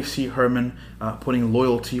squad. Can we see Herdman putting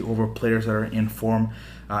loyalty over players that are in form?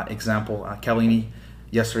 Example, Cavallini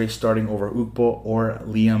yesterday starting over Ugbo or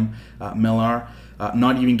Liam Millar.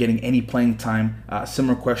 Not even getting any playing time.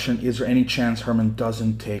 Similar question, is there any chance Herdman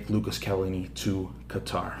doesn't take Lucas Cavallini to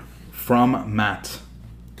Qatar? From Matt.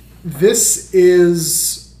 This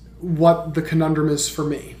is what the conundrum is for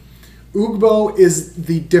me. Ugbo is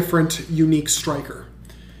the different, unique striker.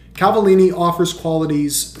 Cavallini offers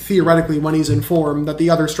qualities, theoretically, when he's in form, that the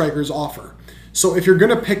other strikers offer. So if you're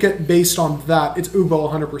going to pick it based on that, it's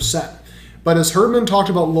Ugbo 100%. But as Herdman talked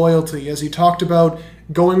about loyalty, as he talked about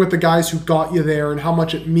going with the guys who got you there and how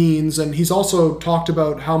much it means, and he's also talked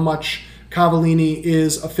about how much Cavallini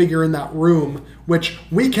is a figure in that room, which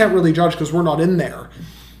we can't really judge because we're not in there.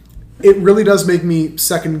 It really does make me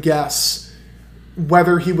second guess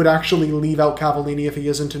whether he would actually leave out Cavallini if he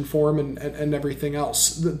isn't in form and everything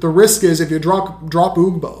else. The risk is if you drop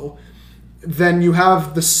Ugbo, then you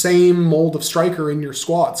have the same mold of striker in your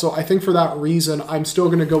squad. So I think for that reason, I'm still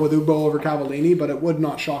going to go with Ugbo over Cavallini, but it would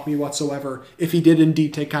not shock me whatsoever if he did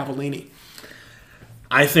indeed take Cavallini.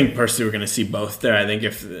 I think personally we're going to see both there. I think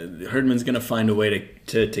if Herdman's going to find a way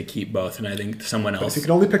to keep both, and I think someone else. If you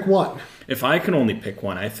could only pick one. If I can only pick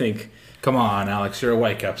one, I think. Come on, Alex, you're a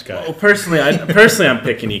Whitecaps guy. Well, personally, I'm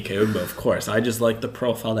picking Ike Ugbo, of course. I just like the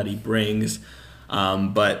profile that he brings.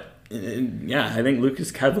 But yeah, I think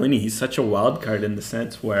Lucas Cavallini, he's such a wild card in the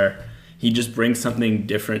sense where he just brings something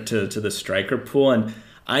different to the striker pool. And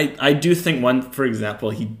I do think for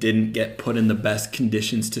example, he didn't get put in the best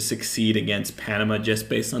conditions to succeed against Panama just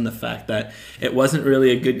based on the fact that it wasn't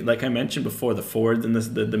really a good, like I mentioned before, the forwards and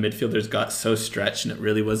the midfielders got so stretched and it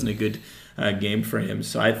really wasn't a good game for him.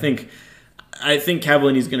 So I think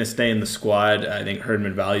Cavallini's going to stay in the squad. I think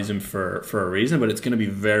Herdman values him for a reason, but it's going to be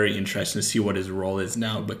very interesting to see what his role is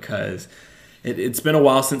now because it's been a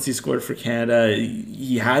while since he scored for Canada.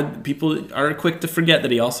 People are quick to forget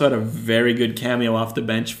that he also had a very good cameo off the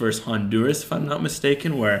bench versus Honduras, if I'm not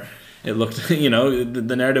mistaken, where it looked,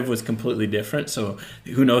 the narrative was completely different. So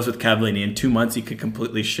who knows with Cavallini, in 2 months he could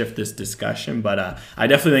completely shift this discussion. But I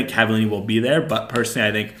definitely think Cavallini will be there. But personally,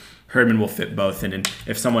 I think Herdman will fit both in, and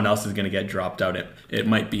if someone else is going to get dropped out, it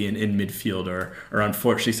might be in midfield or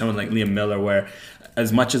unfortunately someone like Liam Miller, where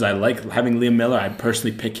as much as I like having Liam Miller, I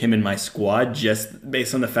personally pick him in my squad just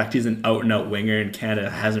based on the fact he's an out-and-out winger, and Canada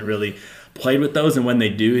hasn't really played with those, and when they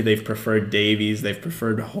do, they've preferred Davies, they've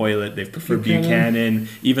preferred Hoylett, they've preferred Buchanan,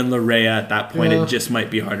 even Larea. At that point, it just might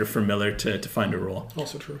be harder for Miller to find a role.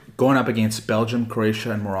 Also true. Going up against Belgium,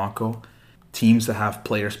 Croatia, and Morocco, teams that have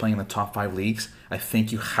players playing in the top 5 leagues, I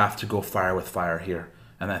think you have to go fire with fire here.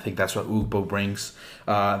 And I think that's what Ugbo brings.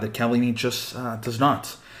 The Cavallini just does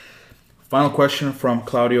not. Final question from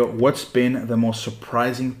Claudio. What's been the most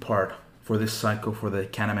surprising part for this cycle for the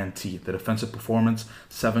Canamenti? The defensive performance,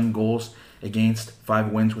 7 goals against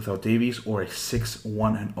 5 wins without Davies, or a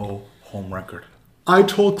 6-1-0 home record? I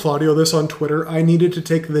told Claudio this on Twitter. I needed to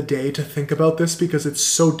take the day to think about this because it's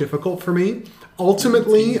so difficult for me.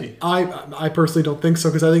 Ultimately, I personally don't think so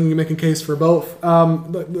because I think you can make a case for both.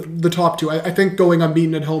 The top two. I think going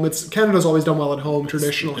unbeaten at home, Canada's always done well at home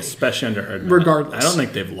traditionally. Especially under Herdman. Regardless. I don't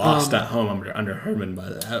think they've lost at home under Herdman,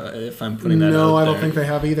 if I'm putting that out No, I don't there. think they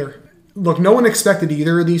have either. Look, no one expected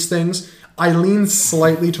either of these things. I lean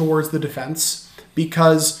slightly towards the defense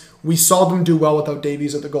because we saw them do well without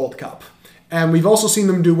Davies at the Gold Cup. And we've also seen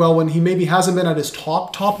them do well when he maybe hasn't been at his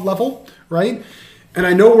top level, right? And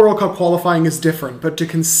I know World Cup qualifying is different, but to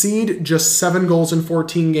concede just 7 goals in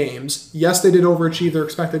 14 games, yes, they did overachieve their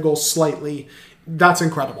expected goals slightly. That's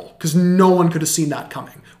incredible because no one could have seen that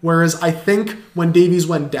coming. Whereas I think when Davies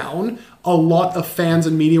went down, a lot of fans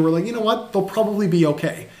and media were like, you know what, they'll probably be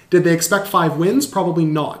okay. Did they expect 5 wins? Probably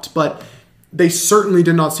not. But they certainly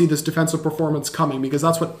did not see this defensive performance coming because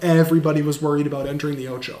that's what everybody was worried about entering the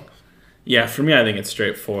Ocho. Yeah, for me, I think it's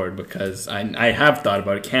straightforward because I have thought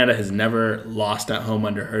about it. Canada has never lost at home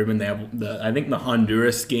under Herdman. They have I think the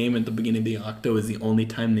Honduras game at the beginning of the Octo is the only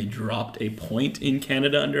time they dropped a point in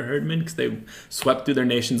Canada under Herdman because they swept through their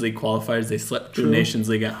Nations League qualifiers. They swept through Nations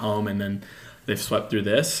League at home, and then they've swept through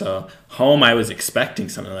this. So home, I was expecting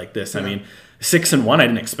something like this. Yeah. I mean, 6-1, I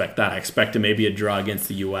didn't expect that. I expected maybe a draw against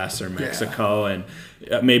the U.S. or Mexico and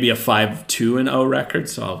maybe a 5-2-0 record.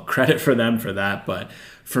 So I'll credit for them for that, but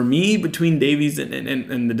for me, between Davies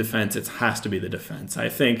and the defense, it has to be the defense. I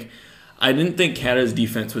didn't think Canada's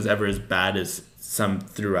defense was ever as bad as some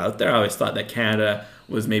threw out there. I always thought that Canada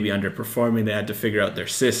was maybe underperforming. They had to figure out their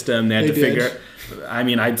system. They had to figure. I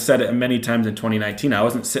mean, I'd said it many times in 2019. I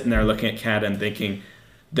wasn't sitting there looking at Canada and thinking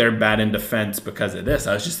they're bad in defense because of this.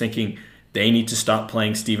 I was just thinking they need to stop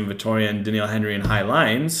playing Steven Vittoria and Daniel Henry in high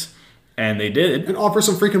lines. And they did. And offer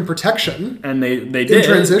some freaking protection. And they did. In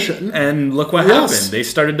transition. And look what happened. They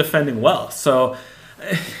started defending well. So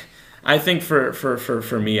I think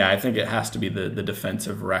for me, I think it has to be the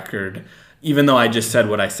defensive record. Even though I just said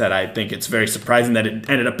what I said, I think it's very surprising that it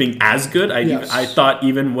ended up being as good. I thought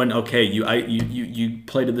even when, you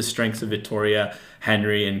played to the strengths of Vittoria,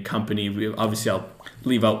 Henry, and company. Obviously, I'll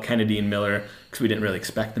leave out Kennedy and Miller because we didn't really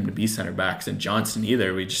expect them to be center backs, and Johnston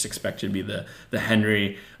either. We just expected to be the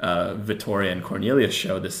Henry, Vittoria, and Cornelius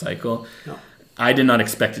show this cycle. No. I did not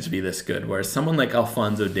expect it to be this good. Whereas someone like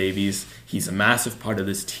Alphonso Davies, he's a massive part of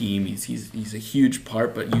this team. He's a huge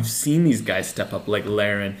part, but you've seen these guys step up like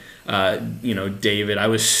Larin, David. I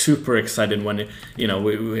was super excited when,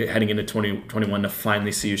 we heading into 2021 to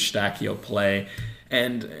finally see Eustáquio play.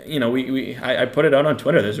 And, I put it out on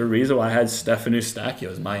Twitter. There's a reason why I had Stefan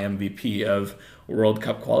Eustáquio as my MVP of World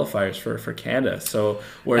Cup qualifiers for Canada. So,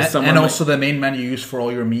 whereas also the main man you use for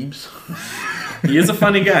all your memes. He is a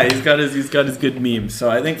funny guy. He's got his good memes. So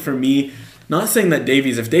I think for me, not saying that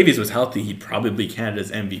if Davies was healthy, he'd probably be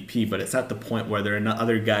Canada's MVP, but it's at the point where there are not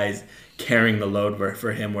other guys carrying the load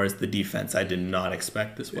for him, whereas the defense, I did not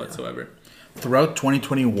expect this whatsoever. Throughout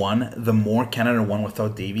 2021, the more Canada won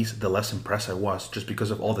without Davies, the less impressed I was, just because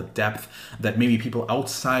of all the depth that maybe people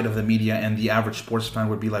outside of the media and the average sports fan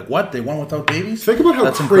would be like, what? They won without Davies? Think about how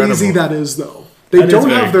That's crazy incredible. that is, though. They don't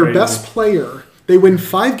have their crazy. best player. They win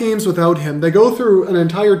 5 games without him. They go through an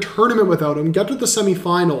entire tournament without him, get to the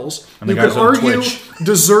semifinals. And the You could guys on argue Twitch.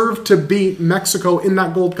 deserve to beat Mexico in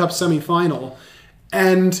that Gold Cup semifinal.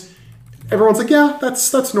 And everyone's like, yeah,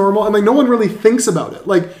 that's normal. And like no one really thinks about it.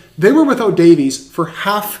 Like they were without Davies for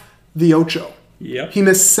half the Ocho. Yep. He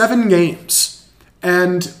missed 7 games.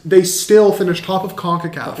 And they still finished top of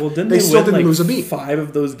CONCACAF. Well, didn't they still win didn't lose a beat. 5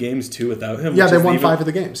 of those games too without him? Yeah, which they is won even- 5 of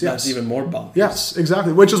the games. Yes, That's even more bonkers. Yes,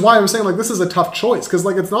 exactly. Which is why I'm saying like this is a tough choice because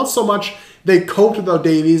like it's not so much they coped without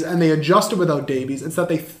Davies and they adjusted without Davies. It's that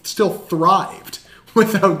they still thrived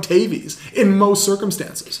without Davies in most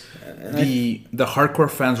circumstances. The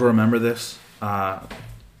hardcore fans will remember this.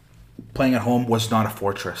 Playing at home was not a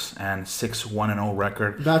fortress, and 6-1-0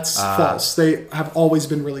 record. That's false. They have always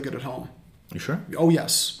been really good at home. You sure? Oh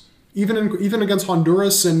yes. Even against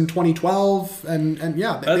Honduras in 2012 and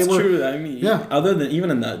yeah, That's they were, true. I mean, yeah. other than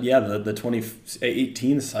even in the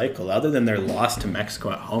 2018 cycle, other than their loss to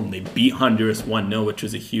Mexico at home, they beat Honduras 1-0, which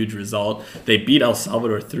was a huge result. They beat El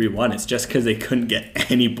Salvador 3-1. It's just because they couldn't get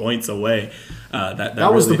any points away.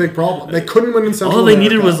 That was really, the big problem. They couldn't win in Central all they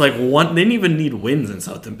America. needed was like one. They didn't even need wins in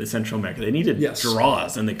Central America. They needed Yes.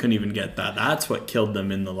 draws, and they couldn't even get that. That's what killed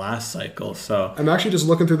them in the last cycle. So I'm actually just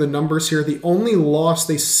looking through the numbers here. The only loss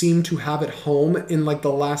they seem to have at home in like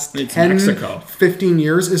the last It's 10, Mexico. 15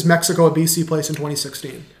 years is Mexico at BC Place in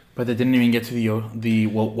 2016. But they didn't even get to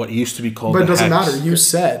what used to be called. But the it doesn't Hex. matter. You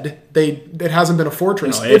said it hasn't been a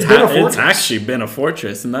fortress. No, It's been a fortress. It's actually been a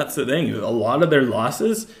fortress, and that's the thing. A lot of their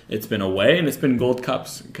losses, it's been away, and it's been Gold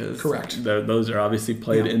Cups because Correct. those are obviously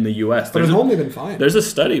played Yeah. in the U.S. But at home they've been fine. There's a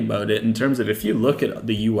study about it in terms of if you look at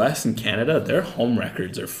the U.S. and Canada, their home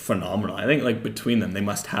records are phenomenal. I think like between them, they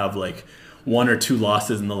must have like 1 or 2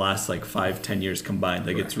 losses in the last like 5-10 years combined.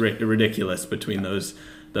 Like it's ridiculous between those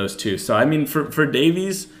two. So I mean, for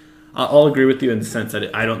Davies, I'll agree with you in the sense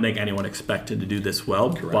that I don't think anyone expected to do this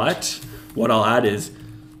well. Correct. But what I'll add is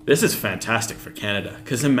this is fantastic for Canada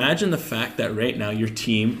because imagine the fact that right now your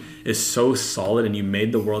team is so solid and you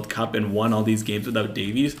made the World Cup and won all these games without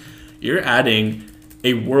Davies. You're adding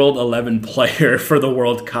a World 11 player for the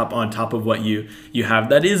World Cup on top of what you have.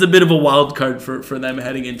 That is a bit of a wild card for them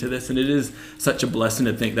heading into this, and it is such a blessing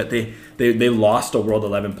to think that they lost a World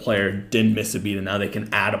 11 player, didn't miss a beat, and now they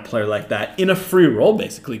can add a player like that in a free role,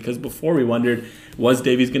 basically, because before we wondered, was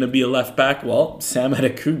Davies going to be a left back? Well, Sam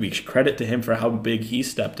Adekubi, credit to him for how big he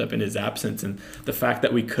stepped up in his absence, and the fact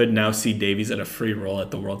that we could now see Davies at a free role at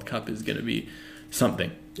the World Cup is going to be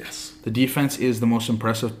something. Yes. The defense is the most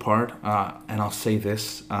impressive part, and I'll say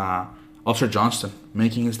this. Ulster Johnston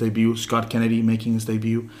making his debut, Scott Kennedy making his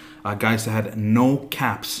debut, guys that had no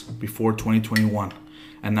caps before 2021.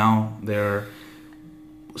 And now they're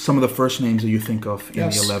some of the first names that you think of in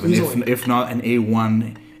Yes, the 11, easily. if not an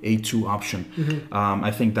A1, A2 option.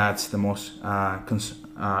 I think that's the most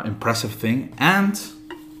impressive thing. And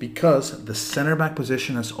because the center back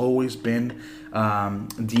position has always been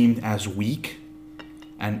deemed as weak,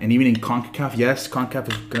 and even in CONCACAF, yes,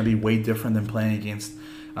 CONCACAF is going to be way different than playing against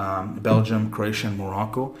Belgium, Croatia, and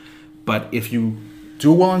Morocco. But if you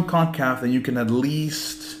do well in CONCACAF, then you can at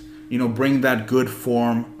least, bring that good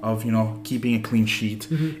form of, keeping a clean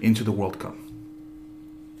sheet into the World Cup.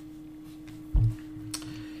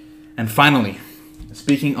 And finally,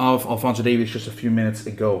 speaking of Alphonso Davies just a few minutes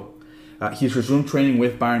ago, he's resumed training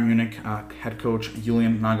with Bayern Munich. Head coach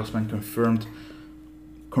Julian Nagelsmann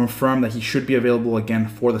confirmed that he should be available again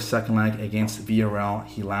for the second leg against Villarreal.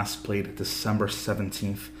 He last played December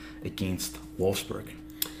 17th against Wolfsburg.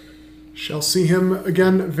 Shall see him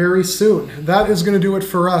again very soon. That is going to do it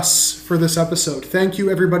for us for this episode. Thank you,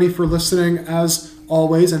 everybody, for listening, as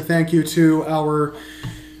always, and thank you to our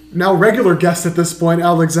now regular guest at this point,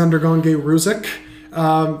 Alexander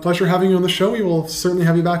Gonge-Ruzik. Pleasure having you on the show. We will certainly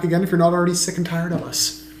have you back again if you're not already sick and tired of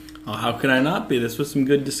us. Oh, how could I not be? This was some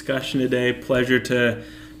good discussion today. Pleasure to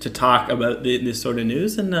talk about this sort of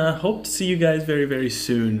news, and hope to see you guys very, very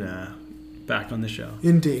soon back on the show.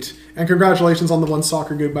 Indeed. And congratulations on the one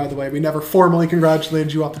soccer gig, by the way. We never formally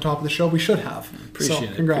congratulated you off the top of the show. We should have.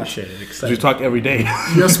 Appreciate it. Appreciate it. Excited. We talk every day.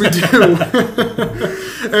 Yes, we do.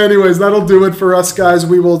 Anyways, that'll do it for us, guys.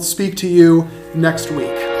 We will speak to you next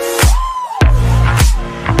week.